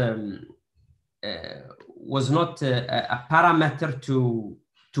parameter to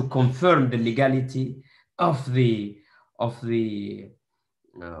confirm the legality of the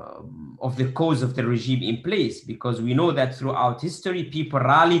cause of the regime in place, because we know that throughout history people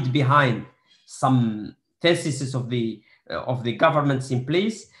rallied behind some theses of the governments in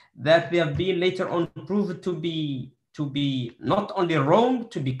place that they have been later on proved to be not only wrong,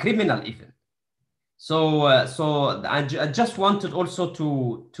 to be criminal even. So I just wanted also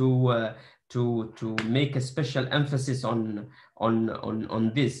to make a special emphasis on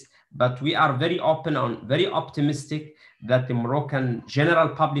this. But we are very open and very optimistic that the Moroccan general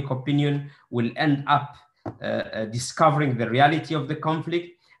public opinion will end up discovering the reality of the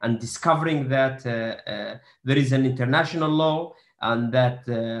conflict, and discovering that there is an international law, and that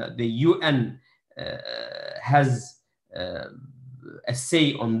the UN has a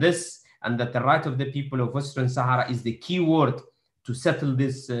say on this, and that the right of the people of Western Sahara is the key word to settle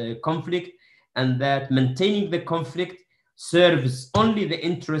this conflict, and that maintaining the conflict serves only the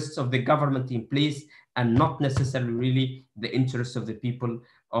interests of the government in place, and not necessarily really the interests of the people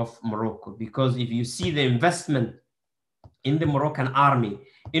of Morocco. Because if you see the investment in the Moroccan army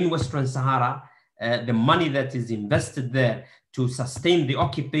in Western Sahara, the money that is invested there to sustain the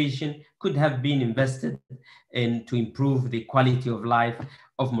occupation could have been invested in to improve the quality of life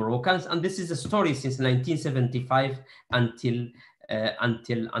of Moroccans. And this is a story since 1975 until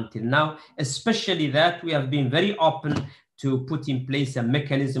now, especially that we have been very open to put in place a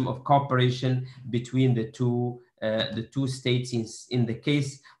mechanism of cooperation between the two states in the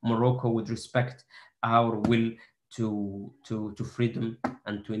case Morocco would respect our will to freedom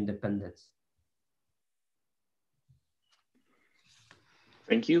and to independence.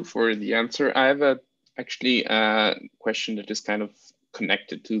 Thank you for the answer. I have actually a question that is kind of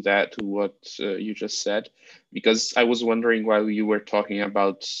connected to that, to what you just said, because I was wondering while you were talking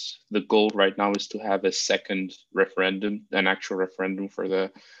about the goal right now is to have a second referendum, an actual referendum for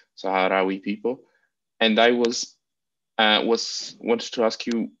the Sahrawi people. And I wanted to ask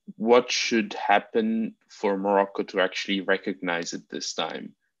you, what should happen for Morocco to actually recognize it this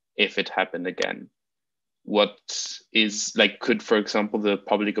time, if it happened again? What is, like, could, for example, the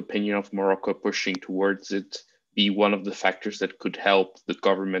public opinion of Morocco pushing towards it be one of the factors that could help the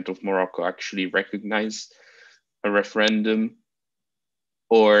government of Morocco actually recognize a referendum?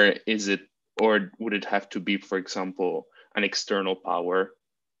 Or would it have to be, for example, an external power,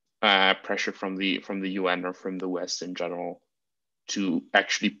 pressure from the UN or from the West in general, to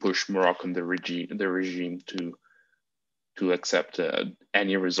actually push Moroccan the regime to accept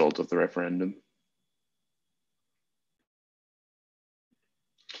any result of the referendum?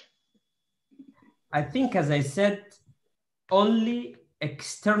 I think, as I said, only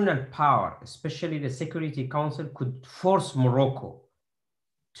external power, especially the Security Council, could force Morocco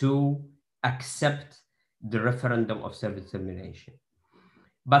to accept the referendum of self-determination.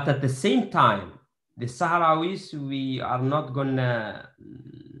 But at the same time, the Sahrawis, we are not gonna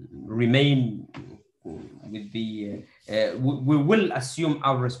remain with the, we will assume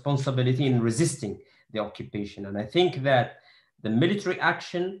our responsibility in resisting the occupation. And I think that the military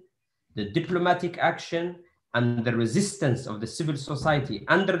action, the diplomatic action, and the resistance of the civil society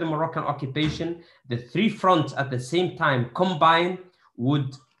under the Moroccan occupation, the three fronts at the same time combined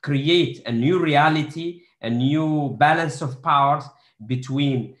would create a new reality, a new balance of powers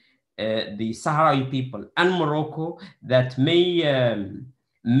between the Sahrawi people and Morocco that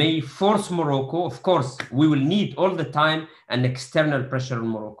may force Morocco. Of course, we will need all the time an external pressure on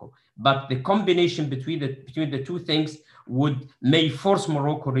Morocco, but the combination between the two things may force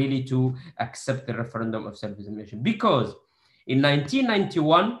Morocco really to accept the referendum of self-determination. Because in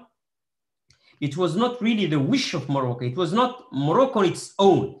 1991, it was not really the wish of Morocco. It was not Morocco on its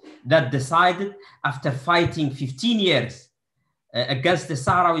own that decided, after fighting 15 years against the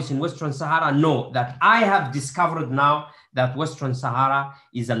Sahrawis in Western Sahara, no, that I have discovered now that Western Sahara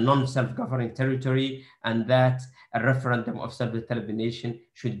is a non-self-governing territory and that a referendum of self-determination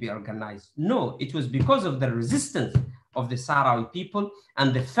should be organized. No, it was because of the resistance of the Sahrawi people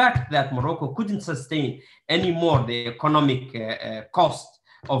and the fact that Morocco couldn't sustain anymore the economic cost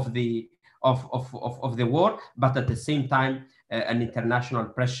of the war, but at the same time an international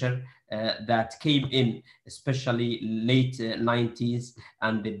pressure that came in, especially late 90s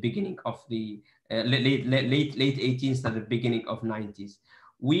and the beginning of the late 18th and the beginning of 90s.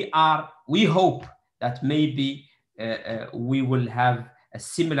 We hope that maybe we will have a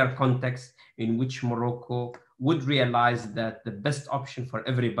similar context in which Morocco would realize that the best option for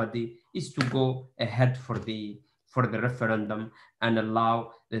everybody is to go ahead for the referendum and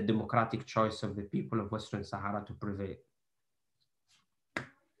allow the democratic choice of the people of Western Sahara to prevail.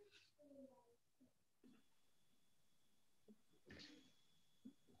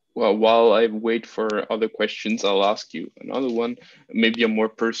 Well, while I wait for other questions, I'll ask you another one, maybe a more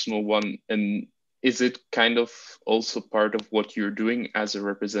personal one. And is it kind of also part of what you're doing as a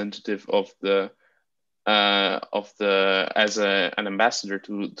representative of an ambassador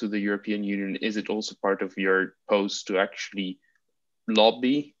to the European Union? Is it also part of your post to actually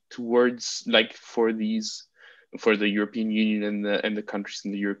lobby towards, like, for the European Union and the countries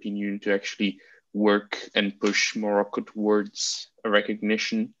in the European Union to actually work and push Morocco towards a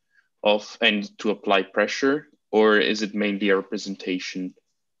recognition of and to apply pressure? Or is it mainly a representation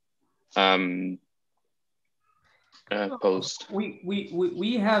post?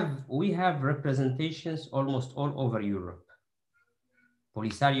 We have representations almost all over Europe.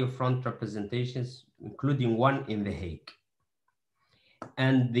 Polisario Front representations, including one in The Hague.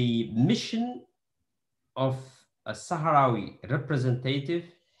 And the mission of a Sahrawi representative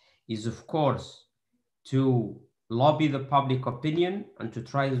is, of course, to lobby the public opinion and to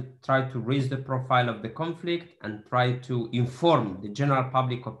try to raise the profile of the conflict and try to inform the general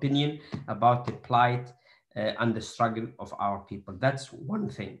public opinion about the plight and the struggle of our people. That's one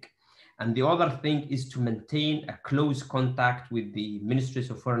thing. And the other thing is to maintain a close contact with the ministries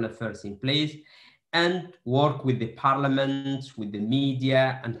of foreign affairs in place and work with the parliaments, with the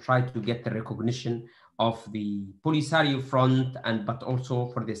media, and try to get the recognition of the Polisario Front, and but also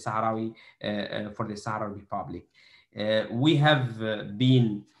for the Sahrawi Republic. We have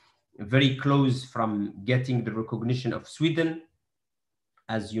been very close from getting the recognition of Sweden.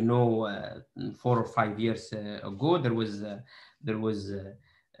 As you know, 4 or 5 years ago, there was a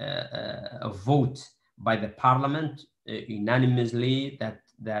vote by the parliament unanimously that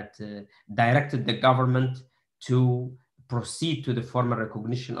directed the government to proceed to the formal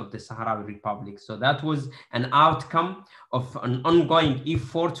recognition of the Sahrawi Republic. So that was an outcome of an ongoing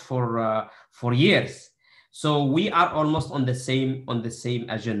effort for years. So we are almost on the same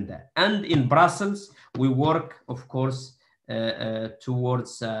agenda. And in Brussels, we work, of course, we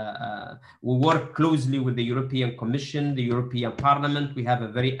work closely with the European Commission, the European Parliament. We have a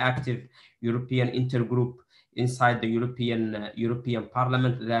very active European intergroup inside the European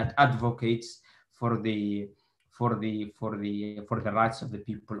Parliament that advocates for the rights of the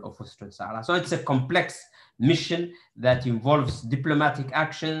people of Western Sahara. So it's a complex mission that involves diplomatic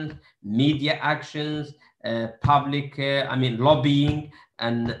actions, media actions, public, lobbying,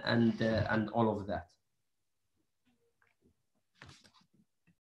 and all of that.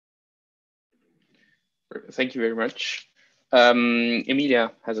 Thank you very much.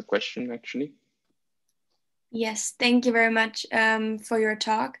 Emilia has a question, actually. Yes, thank you very much for your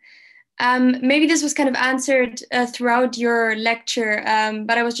talk. Maybe this was kind of answered throughout your lecture,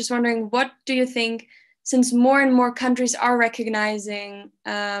 but I was just wondering, what do you think, since more and more countries are recognizing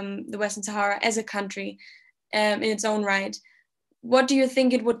the Western Sahara as a country in its own right, what do you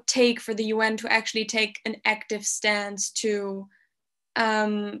think it would take for the UN to actually take an active stance to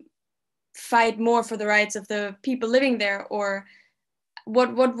fight more for the rights of the people living there? Or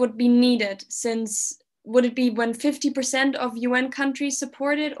what would be needed? Since would it be when 50% of UN countries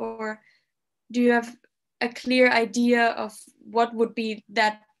support it, or do you have a clear idea of what would be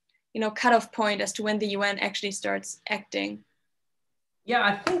that cutoff point as to when the UN actually starts acting? Yeah,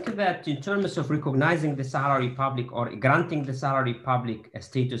 I think that in terms of recognizing the Sahrawi Republic or granting the Sahrawi Republic a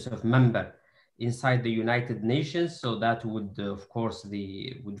status of member inside the United Nations, so that would, of course,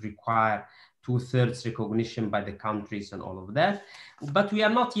 would require 2/3 recognition by the countries and all of that. But we are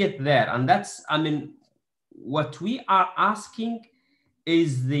not yet there. And that's, what we are asking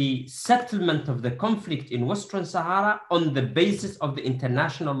is the settlement of the conflict in Western Sahara on the basis of the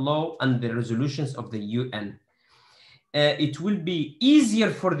international law and the resolutions of the UN. It will be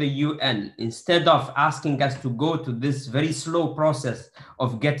easier for the UN, instead of asking us to go to this very slow process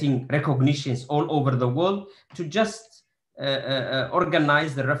of getting recognitions all over the world, to just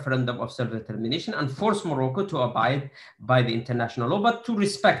organize the referendum of self-determination and force Morocco to abide by the international law, but to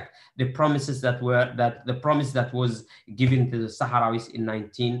respect the promises that was given to the Sahrawis in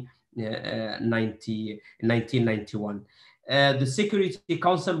 1991. The Security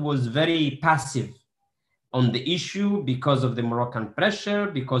Council was very passive on the issue because of the Moroccan pressure,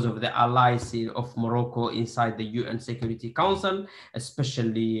 because of the allies of Morocco inside the UN Security Council,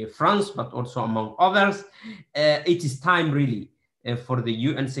 especially France, but also among others. It is time really for the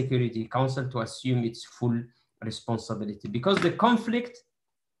UN Security Council to assume its full responsibility, because the conflict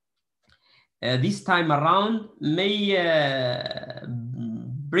this time around may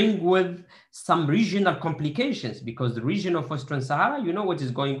bring with some regional complications, because the region of Western Sahara, you know what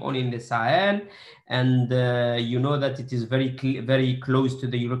is going on in the Sahel, and you know that it is very close to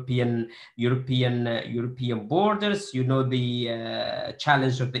the European borders. You know the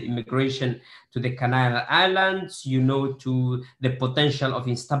challenge of the immigration to the Canary Islands, you know, to the potential of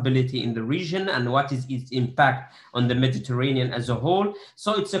instability in the region and what is its impact on the Mediterranean as a whole.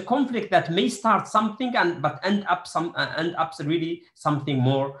 So it's a conflict that may start something but end up really something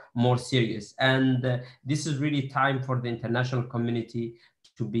more serious. And this is really time for the international community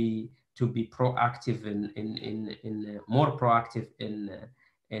to be proactive more proactive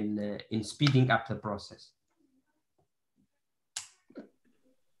in speeding up the process.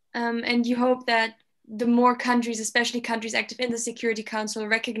 And you hope that the more countries, especially countries active in the Security Council,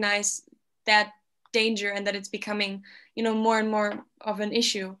 recognize that danger and that it's becoming, more and more of an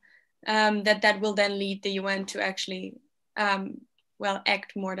issue, that will then lead the UN to actually,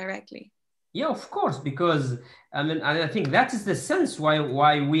 act more directly. Yeah, of course, because I think that is the sense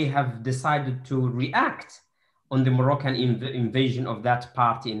why we have decided to react on the Moroccan invasion of that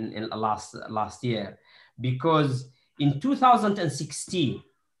part in last year, because in 2016,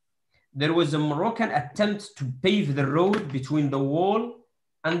 there was a Moroccan attempt to pave the road between the wall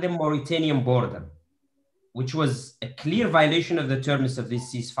and the Mauritanian border, which was a clear violation of the terms of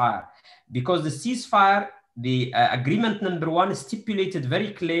this ceasefire, because the ceasefire, the agreement number 1 stipulated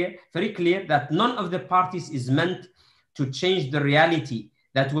very clear that none of the parties is meant to change the reality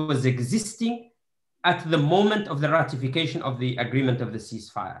that was existing at the moment of the ratification of the agreement of the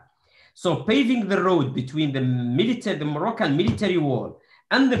ceasefire. So paving the road between the Moroccan military wall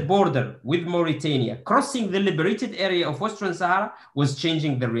and the border with Mauritania, crossing the liberated area of Western Sahara, was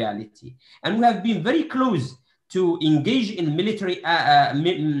changing the reality. And we have been very close to engage in military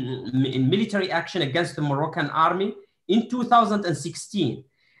action against the Moroccan army in 2016.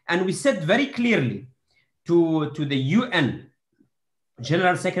 And we said very clearly to the UN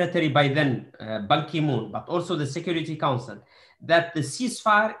General Secretary by then, Ban Ki-moon, but also the Security Council, that the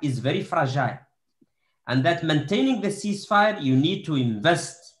ceasefire is very fragile, and that maintaining the ceasefire, you need to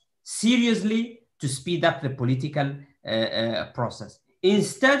invest seriously to speed up the political process.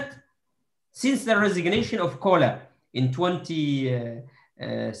 Instead, since the resignation of Kola in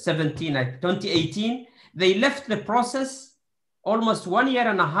 2018, they left the process almost 1.5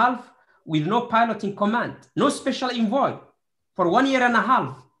 years with no pilot in command, no special envoy for 1.5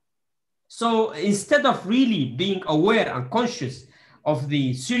 years. So instead of really being aware and conscious of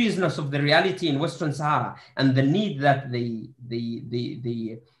the seriousness of the reality in Western Sahara and the need that they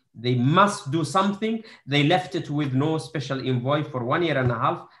must do something, they left it with no special envoy for 1.5 years.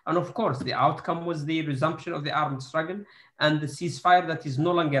 And of course, the outcome was the resumption of the armed struggle and the ceasefire that is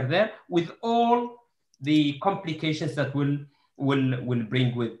no longer there, with all the complications that will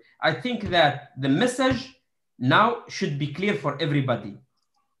bring with. I think that the message now should be clear for everybody,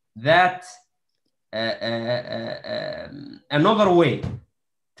 that another way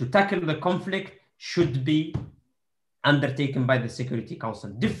to tackle the conflict should be undertaken by the Security Council,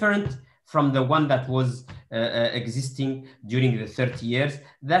 different from the one that was existing during the 30 years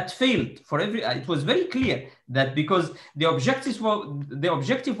that failed for it was very clear that because the objective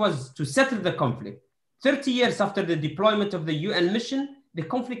was to settle the conflict. 30 years after the deployment of the UN mission, the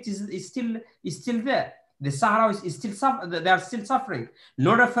conflict is still there. The Sahrawis they are still suffering.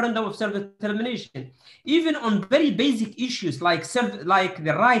 No referendum of self-determination. Even on very basic issues like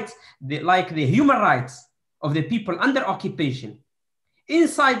the human rights of the people under occupation.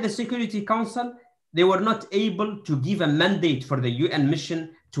 Inside the Security Council, they were not able to give a mandate for the UN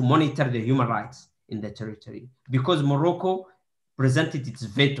mission to monitor the human rights in the territory, because Morocco presented its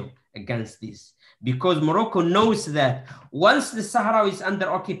veto against this. Because Morocco knows that once the Sahrawis under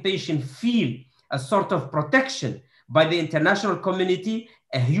occupation feel a sort of protection by the international community,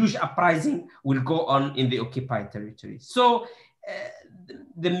 a huge uprising will go on in the occupied territory. So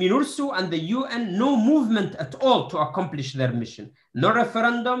the MINURSO and the UN, no movement at all to accomplish their mission. No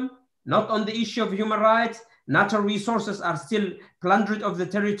referendum, not on the issue of human rights. Natural resources are still plundered of the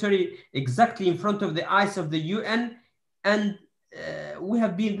territory exactly in front of the eyes of the UN. And we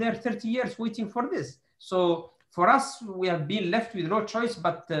have been there 30 years waiting for this. So for us, we have been left with no choice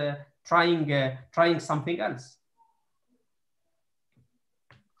but trying something else.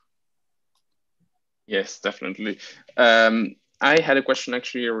 Yes, definitely. I had a question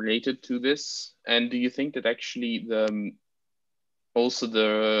actually related to this. And do you think that actually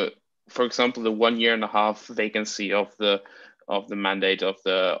for example, the 1.5 year vacancy of the mandate of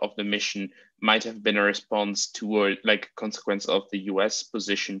the mission might have been a response to, or like a consequence of the US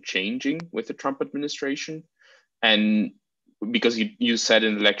position changing with the Trump administration? And because you said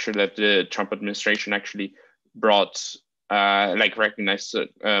in the lecture that the Trump administration actually brought, recognized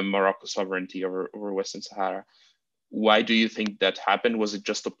Morocco's sovereignty over Western Sahara. Why do you think that happened? Was it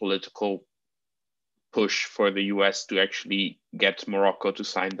just a political push for the US to actually get Morocco to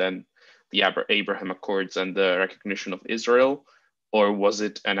sign then the Abraham Accords and the recognition of Israel? Or was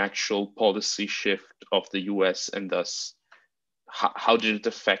it an actual policy shift of the US, and thus how did it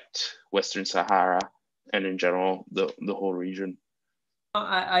affect Western Sahara and in general the whole region?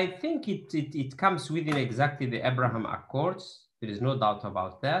 I think it comes within exactly the Abraham Accords. There is no doubt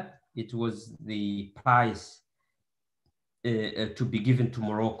about that. It was the price to be given to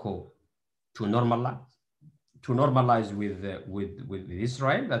Morocco to normalize with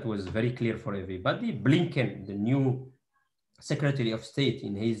Israel. That was very clear for everybody. Blinken, the new Secretary of State,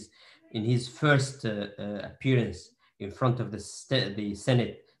 in his first appearance in front of the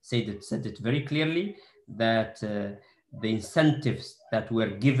Senate, said it very clearly that the incentives that were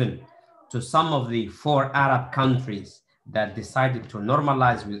given to some of the 4 Arab countries that decided to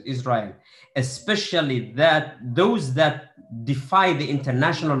normalize with Israel, especially that those that defy the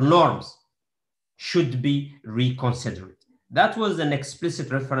international norms, should be reconsidered. That was an explicit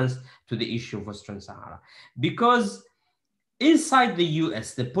reference to the issue of Western Sahara, because inside the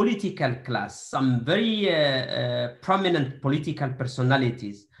US, the political class, some very prominent political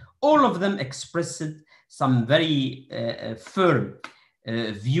personalities, all of them expressed some very firm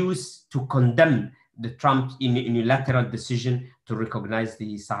views to condemn the Trump unilateral decision to recognize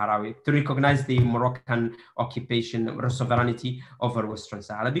the Moroccan occupation or sovereignty over Western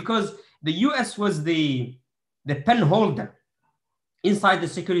Sahara, because the US was the pen holder inside the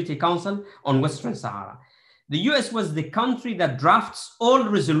Security Council on Western Sahara. The US was the country that drafts all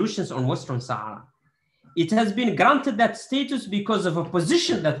resolutions on Western Sahara. It has been granted that status because of a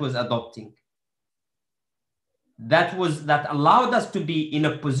position that was adopting. That allowed us to be in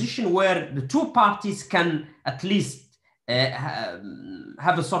a position where the two parties can at least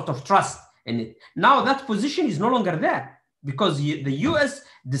have a sort of trust in it. Now that position is no longer there, because the US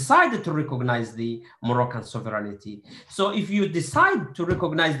decided to recognize the Moroccan sovereignty. So if you decide to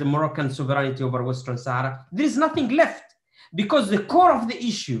recognize the Moroccan sovereignty over Western Sahara, there is nothing left, because the core of the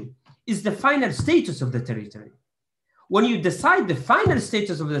issue is the final status of the territory. When you decide the final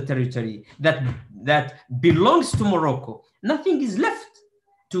status of the territory that belongs to Morocco, nothing is left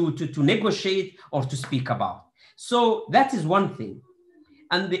to negotiate or to speak about. So that is one thing.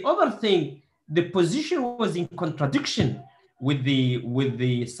 And the other thing, the position was in contradiction with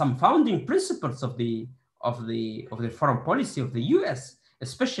some founding principles of the foreign policy of the US,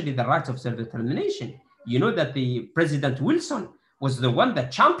 especially the right of self-determination. You know that the President Wilson was the one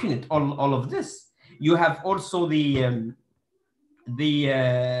that championed all of this. You have also the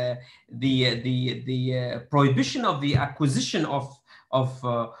prohibition of the acquisition of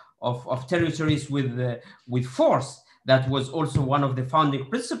territories with force. That was also one of the founding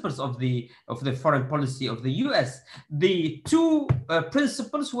principles of the foreign policy of the US. The two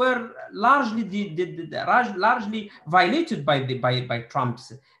principles were largely violated by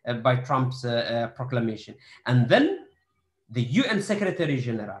Trump's proclamation. And then the UN Secretary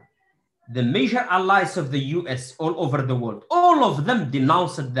General, the major allies of the US all over the world, all of them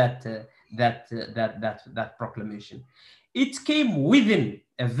denounced that proclamation. It came within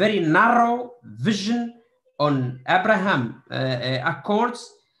a very narrow vision on Abraham Accords,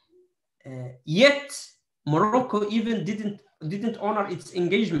 yet Morocco even didn't honor its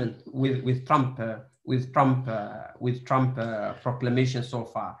engagement with Trump proclamation so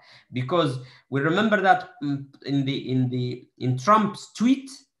far, because we remember that in Trump's tweet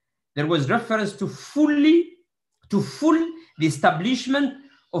there was reference to the establishment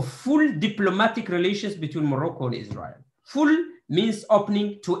of full diplomatic relations between Morocco and Israel. Full means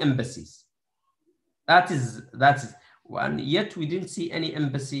opening 2 embassies. That is one. Yet we didn't see any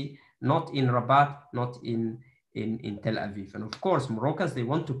embassy, not in Rabat, not in Tel Aviv. And of course, Moroccans, they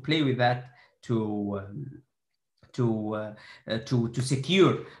want to play with that to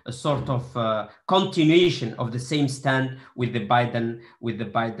secure a sort of continuation of the same stand with the Biden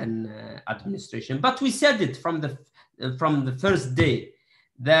administration. But we said it from the first day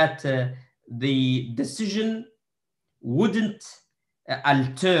that the decision wouldn't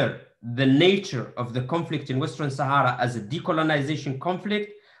alter the nature of the conflict in Western Sahara as a decolonization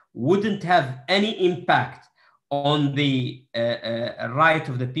conflict, wouldn't have any impact on the right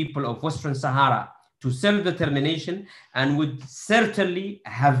of the people of Western Sahara to self-determination, and would certainly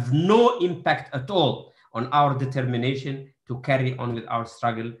have no impact at all on our determination to carry on with our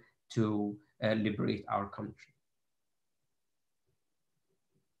struggle to liberate our country.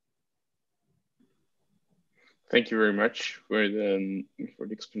 Thank you very much for the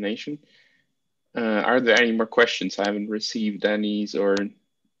explanation. Are there any more questions? I haven't received any, or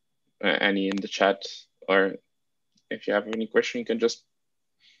any in the chat, or if you have any question, you can just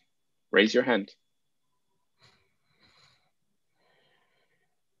raise your hand.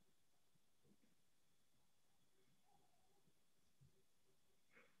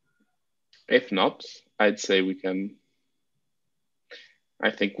 If not, I'd say we can.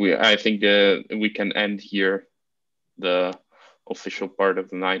 I think we can end here the official part of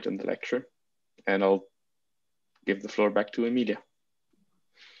the night and the lecture, and I'll give the floor back to Emilia.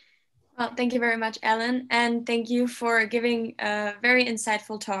 Well, thank you very much, Ellen, and thank you for giving a very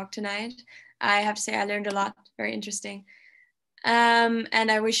insightful talk tonight. I have to say I learned a lot, very interesting.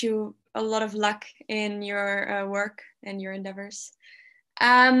 And I wish you a lot of luck in your work and your endeavors.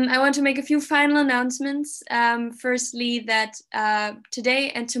 I want to make a few final announcements. Firstly, that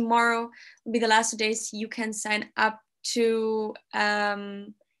today and tomorrow will be the last 2 days you can sign up to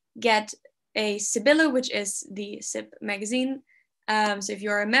get a Sibylla, which is the SIB magazine. So if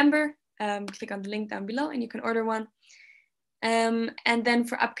you're a member, click on the link down below and you can order one. And then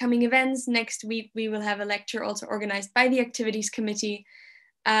for upcoming events, next week we will have a lecture also organized by the Activities Committee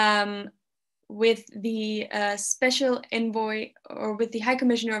with the Special Envoy, or with the High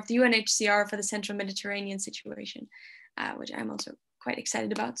Commissioner of the UNHCR for the Central Mediterranean situation, which I'm also quite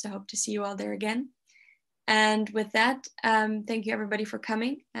excited about. So I hope to see you all there again. And with that, thank you everybody for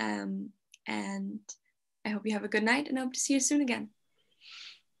coming. And I hope you have a good night, and I hope to see you soon again.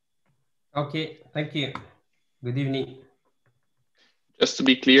 Okay, thank you. Good evening. Just to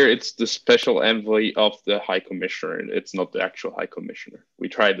be clear, it's the special envoy of the High Commissioner. It's not the actual High Commissioner. We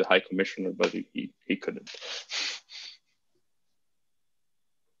tried the High Commissioner, but he couldn't.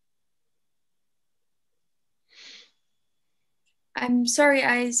 I'm sorry,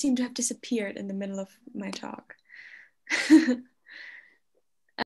 I seem to have disappeared in the middle of my talk.